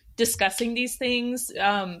love discussing these things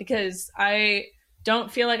because I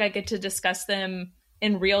don't feel like I get to discuss them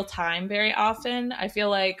in real time very often. I feel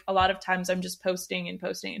like a lot of times I'm just posting and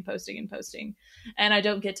posting and posting and posting, and I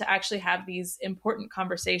don't get to actually have these important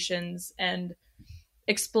conversations and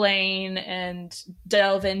explain and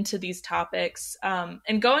delve into these topics.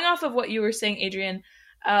 And going off of what you were saying, Adrian,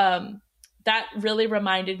 that really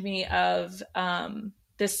reminded me of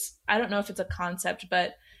this, I don't know if it's a concept,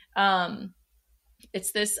 but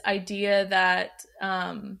it's this idea that,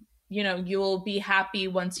 you know, you'll be happy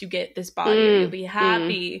once you get this body, or you'll be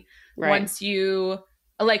happy once you,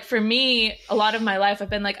 like for me, a lot of my life, I've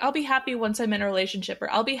been like, I'll be happy once I'm in a relationship, or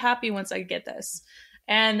I'll be happy once I get this.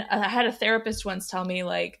 And I had a therapist once tell me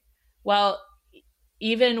like, well,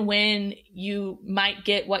 even when you might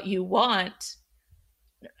get what you want,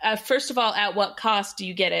 first of all, at what cost do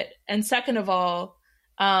you get it? And second of all,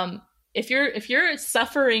 if you're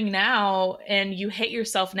suffering now and you hate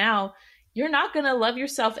yourself now, you're not going to love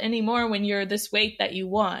yourself anymore when you're this weight that you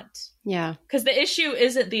want. Yeah. Because the issue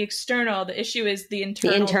isn't the external. The issue is the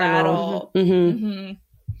internal battle. Mm-hmm.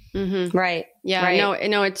 Mm-hmm. Mm-hmm. Right. Yeah. Right.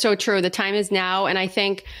 No, it's so true. The time is now. And I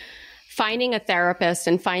think finding a therapist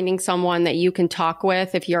and finding someone that you can talk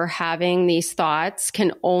with if you're having these thoughts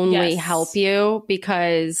can only help you,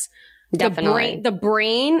 because the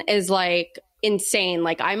brain is like insane.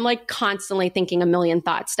 Like I'm like constantly thinking a million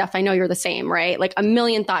thoughts. Steph, I know you're the same, right? Like a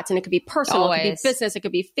million thoughts, and it could be personal, Always. It could be business, it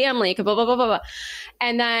could be family, it could blah, blah, blah, blah, blah.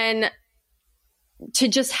 And then to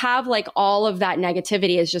just have like all of that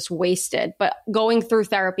negativity is just wasted. But going through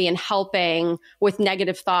therapy and helping with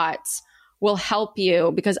negative thoughts will help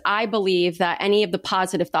you, because I believe that any of the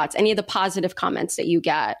positive thoughts, any of the positive comments that you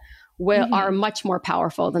get are much more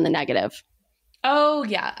powerful than the negative. Oh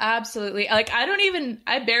yeah, absolutely. Like I don't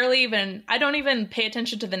even pay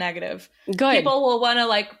attention to the negative. Good. People will want to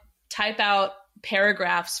like type out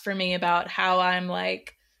paragraphs for me about how I'm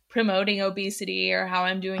like promoting obesity or how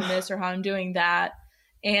I'm doing this or how I'm doing that.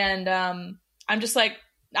 And I'm just like,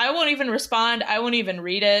 I won't even respond. I won't even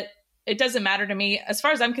read it. It doesn't matter to me. As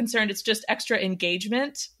far as I'm concerned, it's just extra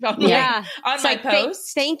engagement on my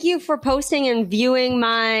post. Thank you for posting and viewing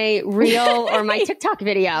my reel or my TikTok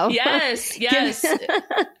video. Yes.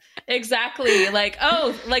 Exactly. Like,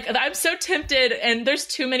 oh, like I'm so tempted, and there's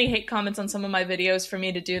too many hate comments on some of my videos for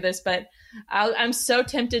me to do this, but I'm so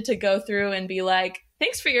tempted to go through and be like,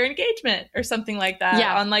 thanks for your engagement or something like that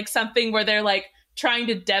on like something where they're like trying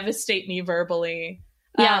to devastate me verbally.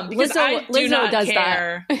 Yeah, because Lizzo does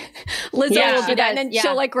care. That. Lizzo will do that, and then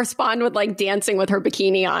she'll like respond with like dancing with her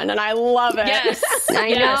bikini on, and I love it. Yes,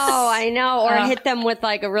 I know. Or hit them with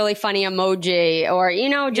like a really funny emoji, or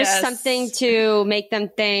just something to make them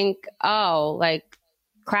think, oh, like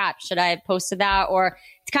crap, should I have posted that? Or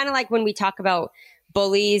it's kind of like when we talk about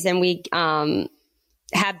bullies, and we Adrian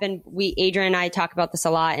and I talk about this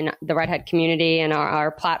a lot in the redhead community and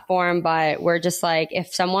our platform, but we're just like,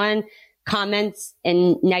 if someone comments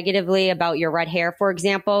and negatively about your red hair, for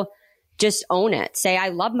example, just own it. Say, I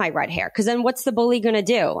love my red hair. Because then what's the bully going to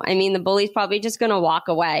do? I mean, the bully's probably just going to walk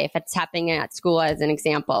away if it's happening at school, as an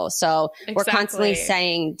example. So we're constantly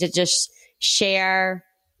saying to just share,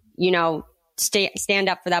 stand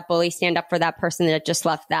up for that bully, stand up for that person that just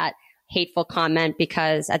left that hateful comment,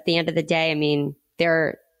 because at the end of the day, I mean,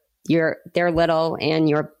 they're little and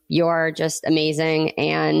you're just amazing.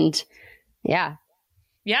 And yeah.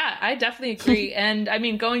 Yeah, I definitely agree. And I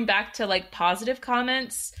mean, going back to like positive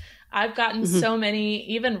comments, I've gotten so many,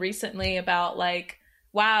 even recently, about like,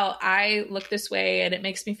 wow, I look this way and it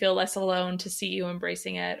makes me feel less alone to see you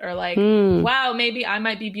embracing it. Or like, wow, maybe I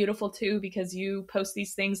might be beautiful too because you post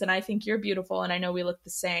these things and I think you're beautiful and I know we look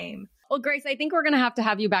the same. Well, Grace, I think we're going to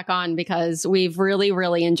have you back on, because we've really,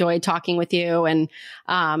 really enjoyed talking with you. And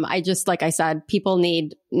I just, like I said, people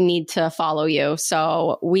need to follow you.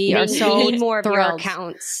 So we are so need more of your thrilled.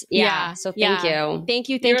 accounts. Yeah. So thank you.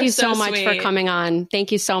 Thank you so much for coming on.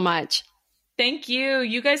 Thank you so much. Thank you.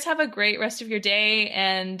 You guys have a great rest of your day.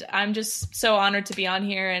 And I'm just so honored to be on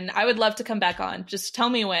here. And I would love to come back on. Just tell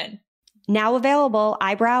me when. Now available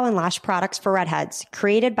eyebrow and lash products for redheads,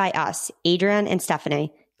 created by us, Adrian and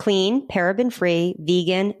Stephanie. Clean, paraben-free,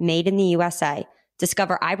 vegan, made in the USA.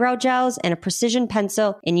 Discover eyebrow gels and a precision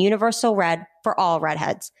pencil in universal red for all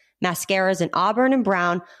redheads. Mascaras in auburn and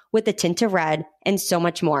brown with a tint of red, and so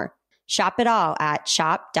much more. Shop it all at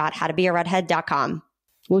shop.howtobearedhead.com.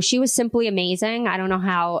 Well, she was simply amazing. I don't know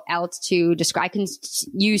how else to describe. I can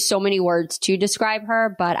use so many words to describe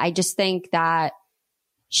her, but I just think that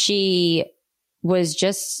she was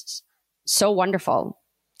just so wonderful.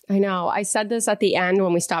 I know. I said this at the end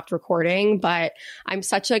when we stopped recording, but I'm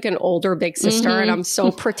such like an older big sister and I'm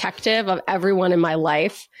so protective of everyone in my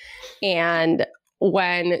life. And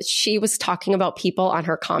when she was talking about people on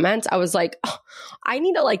her comments, I was like, oh, I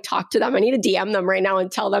need to like talk to them. I need to DM them right now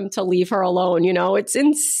and tell them to leave her alone. It's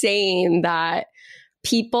insane that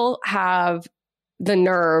people have the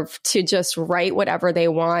nerve to just write whatever they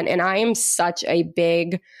want. And I am such a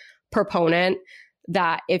big proponent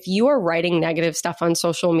that if you are writing negative stuff on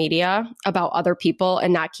social media about other people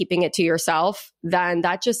and not keeping it to yourself, then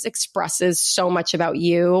that just expresses so much about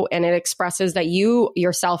you. And it expresses that you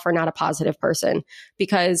yourself are not a positive person,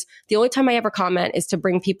 because the only time I ever comment is to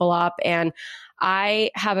bring people up. And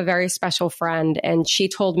I have a very special friend, and she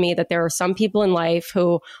told me that there are some people in life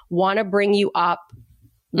who want to bring you up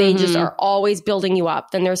They just are always building you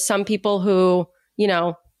up. Then there's some people who, you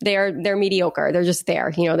know, they're mediocre. They're just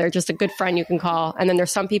there. You know, they're just a good friend you can call. And then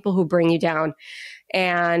there's some people who bring you down.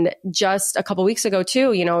 And just a couple weeks ago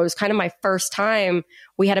too, you know, it was kind of my first time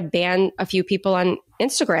we had to ban a few people on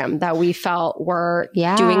Instagram that we felt were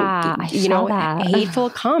doing, you know, hateful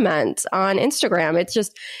comments on Instagram. It's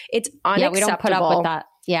unacceptable. Yeah, we don't put up with that.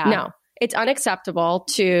 Yeah. No, it's unacceptable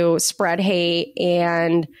to spread hate.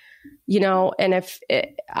 And, you know, and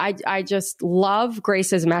I just love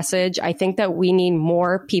Grace's message. I think that we need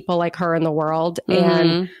more people like her in the world.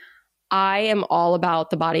 And I am all about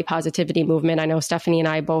the body positivity movement. I know Stephanie and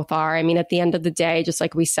I both are. I mean, at the end of the day, just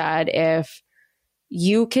like we said, if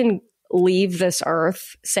you can leave this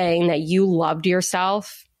earth saying that you loved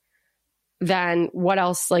yourself, then what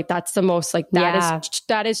else? Like, that's the most, like,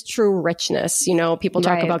 that is true richness. You know, people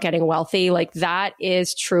talk about getting wealthy. Like, that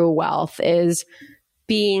is true wealth, is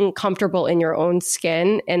being comfortable in your own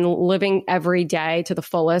skin and living every day to the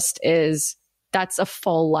fullest. That's a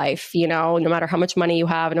full life, you know, no matter how much money you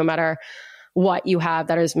have, no matter what you have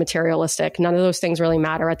that is materialistic. None of those things really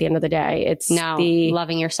matter at the end of the day. It's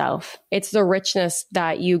loving yourself. It's the richness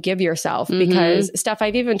that you give yourself. Because Steph,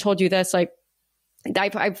 I've even told you this, like,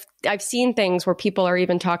 I've seen things where people are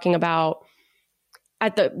even talking about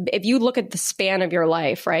if you look at the span of your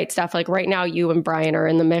life, right, Steph, like right now you and Brian are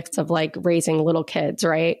in the mix of like raising little kids,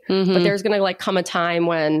 right? But there's going to like come a time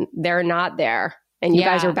when they're not there and you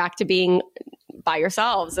guys are back to being by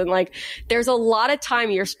yourselves. And like, there's a lot of time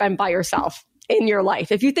you're spent by yourself in your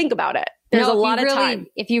life. If you think about it, there's a lot of time.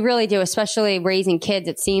 If you really do, especially raising kids,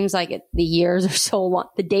 it seems like the years are so long,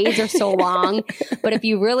 the days are so long. But if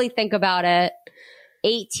you really think about it,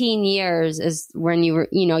 18 years is when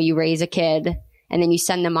you raise a kid and then you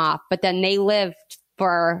send them off, but then they live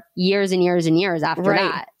for years and years and years after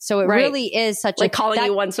that. So it really is such like calling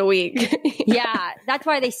you once a week. Yeah. That's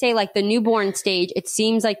why they say like the newborn stage, it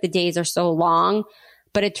seems like the days are so long,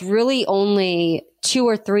 but it's really only 2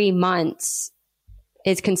 or 3 months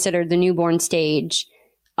is considered the newborn stage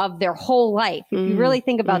of their whole life. If you really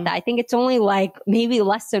think about that, I think it's only like maybe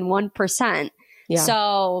less than 1%. Yeah.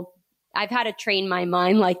 So I've had to train my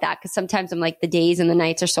mind like that, because sometimes I'm like, the days and the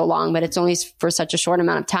nights are so long, but it's only for such a short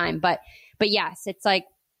amount of time. But yes, it's like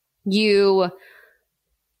you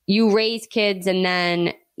raise kids and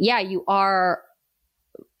then, you are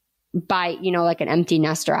by, you know, like an empty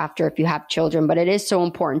nester after if you have children. But it is so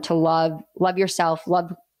important to love yourself,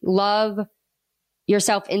 love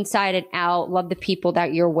yourself inside and out, love the people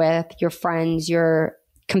that you're with, your friends, your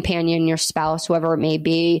companion, your spouse, whoever it may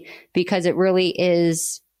be, because it really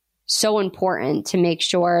is so important to make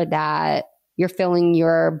sure that you're filling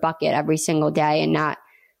your bucket every single day and not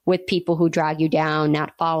with people who drag you down,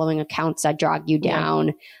 not following accounts that drag you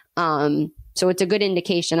down. So it's a good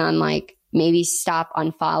indication on like, maybe stop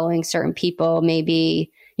unfollowing certain people,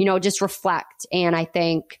 maybe, you know, just reflect. And I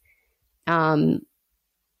think, realize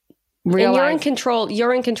and you're in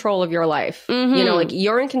control of your life. You know, like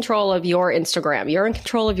you're in control of your Instagram. You're in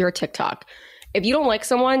control of your TikTok. If you don't like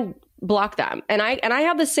someone, block them. And I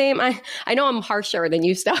have the same, I know I'm harsher than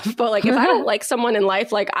you, Steph, but like if I don't like someone in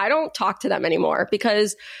life, like I don't talk to them anymore,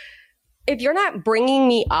 because if you're not bringing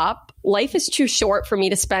me up, life is too short for me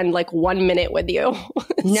to spend like 1 minute with you.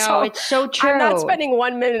 No, it's so true. I'm not spending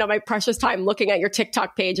 1 minute of my precious time looking at your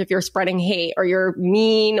TikTok page if you're spreading hate or you're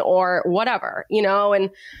mean or whatever, you know? And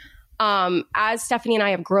as Stephanie and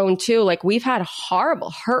I have grown too, like we've had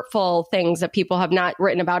horrible, hurtful things that people have not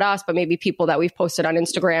written about us, but maybe people that we've posted on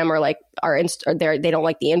Instagram or like they don't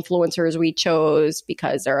like the influencers we chose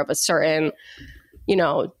because they're of a certain, you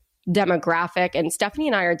know, demographic. And Stephanie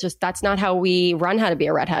and I are just, that's not how we run How to Be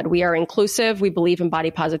a Redhead. We are inclusive. We believe in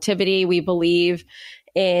body positivity. We believe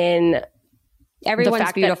in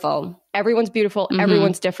everyone's beautiful. Everyone's beautiful.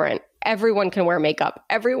 Everyone's different. Everyone can wear makeup.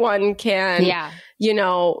 Everyone can, you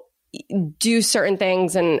know, do certain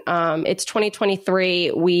things. And it's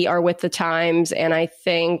 2023. We are with the times. And I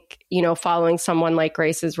think, you know, following someone like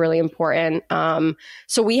Grace is really important.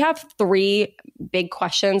 So we have 3 big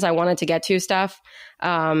questions I wanted to get to, Steph.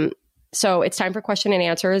 So it's time for question and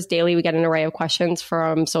answers. Daily, we get an array of questions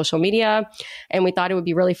from social media. And we thought it would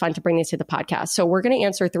be really fun to bring these to the podcast. So we're going to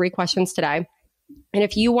answer 3 questions today. And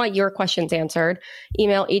if you want your questions answered,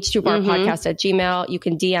 email h2barpodcast@gmail. You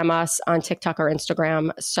can DM us on TikTok or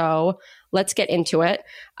Instagram. So let's get into it.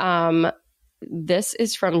 This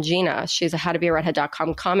is from Gina. She's a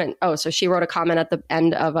howtobearedhead.com comment. Oh, so she wrote a comment at the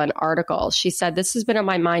end of an article. She said, "This has been on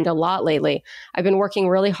my mind a lot lately. I've been working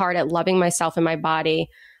really hard at loving myself and my body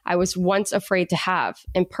I was once afraid to have.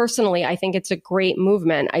 And personally, I think it's a great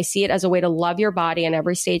movement. I see it as a way to love your body in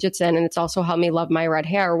every stage it's in. And it's also helped me love my red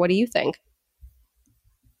hair. What do you think?"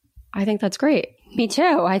 I think that's great. Me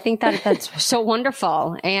too. I think that that's so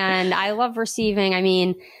wonderful. And I love receiving. I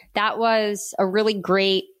mean, that was a really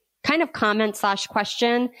great kind of comment /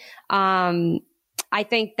 question. I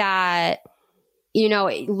think that, you know,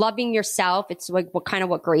 loving yourself, it's like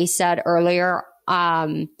what Grace said earlier.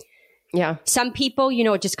 Yeah. Some people, you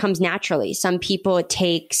know, it just comes naturally. Some people it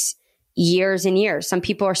takes years and years. Some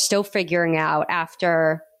people are still figuring out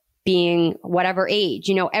after being whatever age.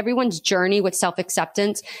 You know, everyone's journey with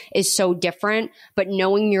self-acceptance is so different, but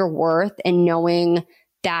knowing your worth and knowing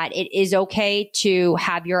that it is okay to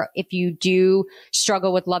have if you do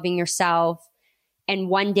struggle with loving yourself and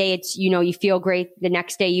one day it's, you know, you feel great, the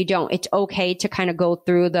next day you don't, it's okay to kind of go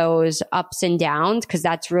through those ups and downs, because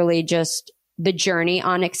that's really just the journey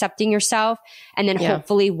on accepting yourself. And then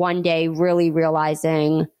hopefully one day really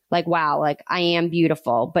realizing like, wow, like I am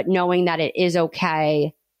beautiful, but knowing that it is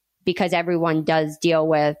okay, because everyone does deal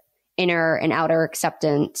with inner and outer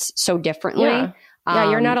acceptance so differently.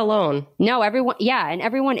 Yeah, you're not alone. No, everyone. Yeah. And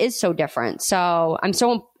everyone is so different. So I'm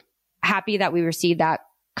so happy that we received that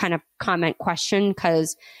kind of comment question,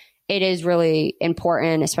 because it is really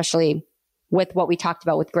important, especially with what we talked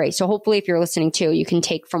about with Grace. So hopefully if you're listening too, you can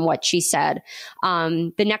take from what she said.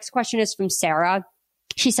 The next question is from Sarah.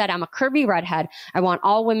 She said, I'm a curvy redhead. I want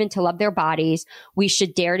all women to love their bodies. We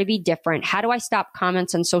should dare to be different. How do I stop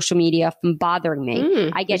comments on social media from bothering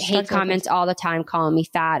me? I get hate comments all the time calling me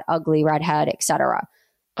fat, ugly, redhead, etc.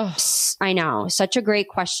 Oh, I know. Such a great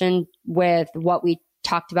question with what we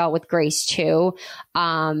talked about with Grace too.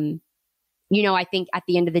 You know, I think at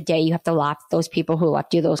the end of the day, you have to laugh at those people who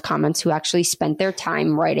left you those comments, who actually spent their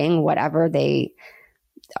time writing whatever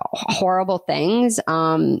horrible things.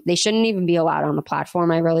 They shouldn't even be allowed on the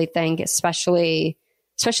platform, I really think, especially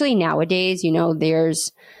nowadays. You know,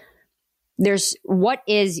 there's what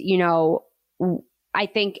is, you know, I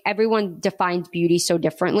think everyone defines beauty so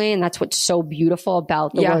differently, and that's what's so beautiful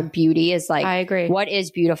about the word beauty is like, I agree. What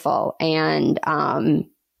is beautiful? And,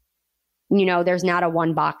 you know, there's not a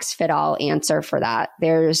one box fit all answer for that.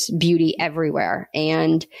 There's beauty everywhere.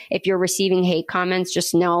 And if you're receiving hate comments,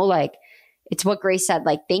 just know, like, it's what Grace said,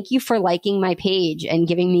 like, thank you for liking my page and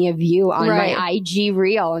giving me a view on my IG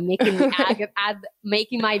reel and making the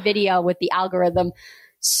making my video with the algorithm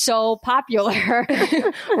so popular.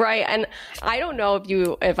 Right. And I don't know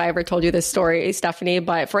if I ever told you this story, Stephanie,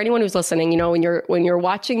 but for anyone who's listening, you know, when you're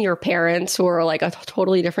watching your parents who are like a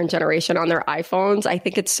totally different generation on their iPhones, I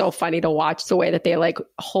think it's so funny to watch the way that they like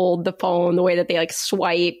hold the phone, the way that they like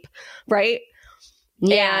swipe, right?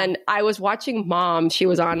 Yeah. And I was watching Mom. She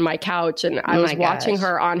was on my couch and I was watching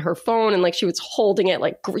her on her phone, and like she was holding it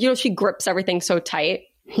like, you know, she grips everything so tight.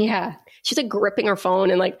 Yeah. She's like gripping her phone,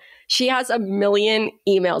 and like she has 1 million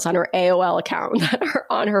emails on her AOL account that are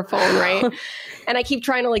on her phone, right? And I keep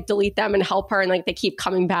trying to like delete them and help her, and like they keep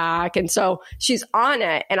coming back. And so she's on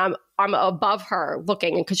it, and I'm above her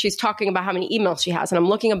looking, and because she's talking about how many emails she has, and I'm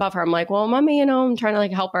looking above her. I'm like, well, Mommy, you know, I'm trying to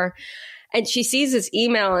like help her. And she sees this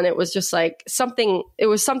email, and it was just like something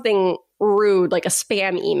rude, like a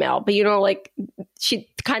spam email, but you know, like she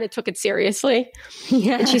kind of took it seriously.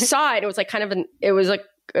 Yeah. And she saw it. It was like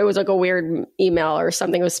it was like a weird email or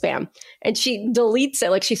something. It was spam. And she deletes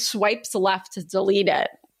it. Like she swipes left to delete it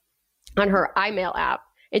on her iMail app.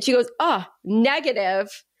 And she goes, oh, negative.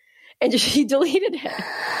 And she deleted it.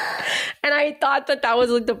 And I thought that was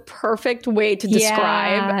like the perfect way to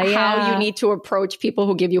describe how you need to approach people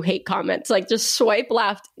who give you hate comments. Like just swipe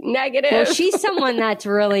left, negative. Well, she's someone that's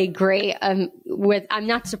really great I'm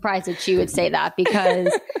not surprised that she would say that,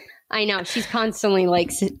 because I know she's constantly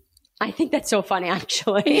like, I think that's so funny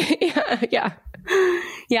actually. Yeah.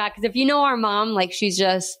 Yeah. Cause if you know our mom, like she's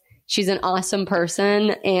an awesome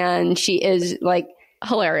person, and she is like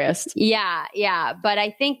hilarious. Yeah. Yeah. But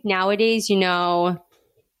I think nowadays, you know,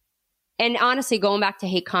 and honestly, going back to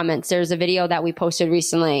hate comments, there's a video that we posted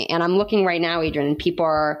recently, and I'm looking right now, Adrian,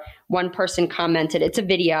 one person commented, it's a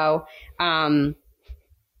video. And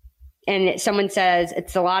someone says,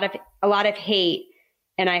 it's a lot of hate.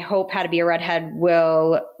 And I hope How to Be a Redhead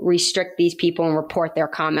will restrict these people and report their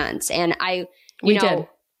comments. And we did.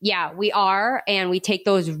 Yeah, we are. And we take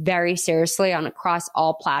those very seriously across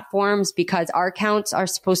all platforms, because our accounts are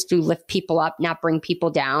supposed to lift people up, not bring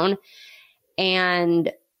people down.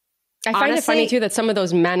 And I find it funny too that some of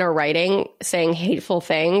those men are writing, saying hateful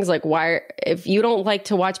things. Like, why, if you don't like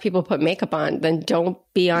to watch people put makeup on, then don't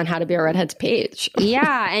be on How to Be a Redhead's page.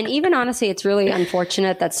 Yeah. And even honestly, it's really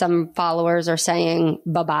unfortunate that some followers are saying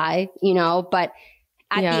bye-bye, you know, but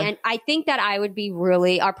at the end, I think that I would be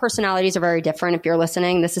our personalities are very different. If you're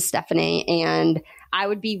listening, this is Stephanie, and I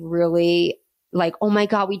would be really like, oh my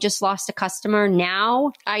God, we just lost a customer.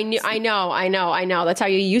 Now, I know. That's how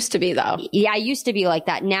you used to be, though. Yeah, I used to be like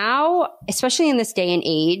that. Now, especially in this day and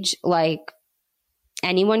age, like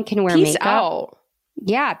anyone can wear Peace makeup. out.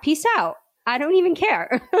 Yeah, peace out. I don't even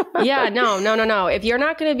care. Yeah, no. If you're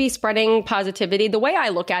not going to be spreading positivity, the way I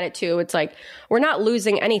look at it too, it's like we're not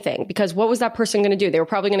losing anything, because what was that person going to do? They were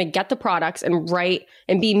probably going to get the products and write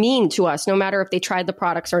and be mean to us, no matter if they tried the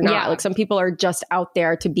products or not. Yeah. Like some people are just out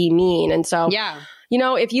there to be mean. And so, yeah. You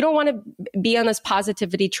know, if you don't want to be on this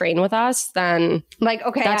positivity train with us, then like,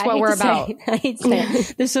 okay, that's what we're about. I hate to say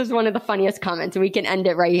it. This was one of the funniest comments. We can end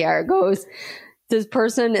it right here. It goes, this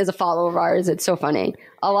person is a follower of ours. It's so funny.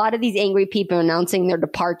 A lot of these angry people announcing their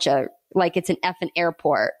departure like it's an effing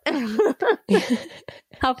airport.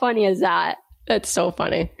 How funny is that? That's so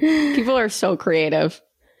funny. People are so creative.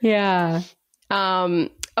 Yeah.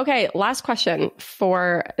 Okay, last question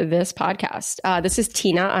for this podcast. This is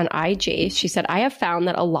Tina on IG. She said, I have found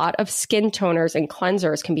that a lot of skin toners and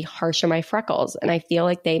cleansers can be harsh on my freckles, and I feel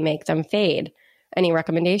like they make them fade. Any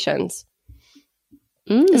recommendations?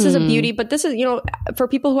 This is a beauty, but this is, you know, for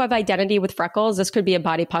people who have identity with freckles, this could be a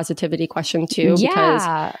body positivity question too,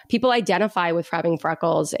 because people identify with having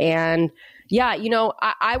freckles. And yeah, you know,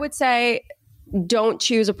 I would say don't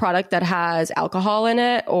choose a product that has alcohol in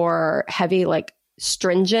it or heavy like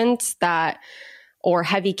stringents or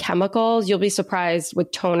heavy chemicals. You'll be surprised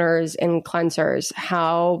with toners and cleansers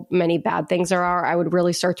how many bad things there are. I would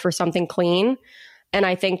really search for something clean, and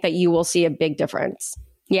I think that you will see a big difference.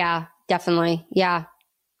 Yeah, definitely.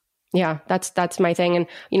 Yeah, that's my thing. And,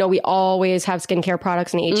 you know, we always have skincare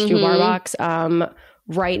products in the H2 bar box.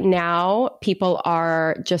 Right now, people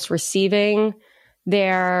are just receiving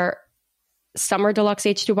their summer deluxe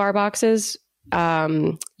H2 bar boxes.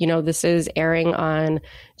 You know, this is airing on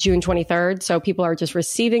June 23rd. So people are just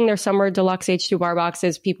receiving their summer deluxe H2 bar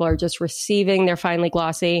boxes. People are just receiving their finely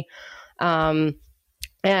glossy.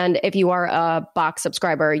 And if you are a box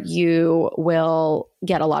subscriber, you will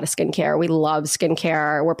get a lot of skincare. We love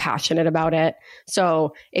skincare. We're passionate about it.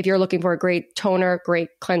 So if you're looking for a great toner, great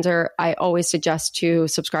cleanser, I always suggest to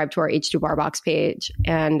subscribe to our H2 Bar Box page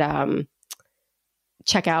and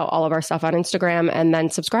check out all of our stuff on Instagram, and then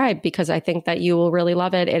subscribe, because I think that you will really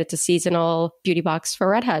love it. It's a seasonal beauty box for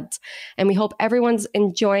redheads. And we hope everyone's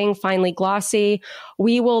enjoying Finely Glossy.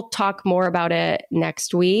 We will talk more about it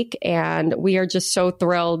next week. And we are just so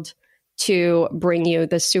thrilled to bring you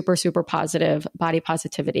the super, super positive body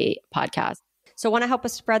positivity podcast. So want to help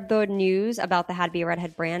us spread the news about the How to Be a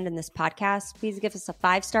Redhead brand in this podcast? Please give us a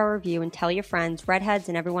 5-star review and tell your friends, redheads,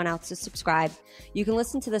 and everyone else to subscribe. You can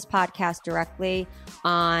listen to this podcast directly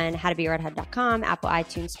on howtobearedhead.com, Apple,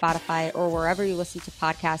 iTunes, Spotify, or wherever you listen to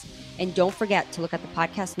podcasts. And don't forget to look at the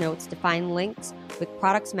podcast notes to find links with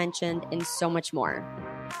products mentioned and so much more.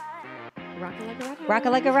 Rock it like a redhead. Rock it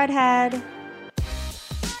like a redhead.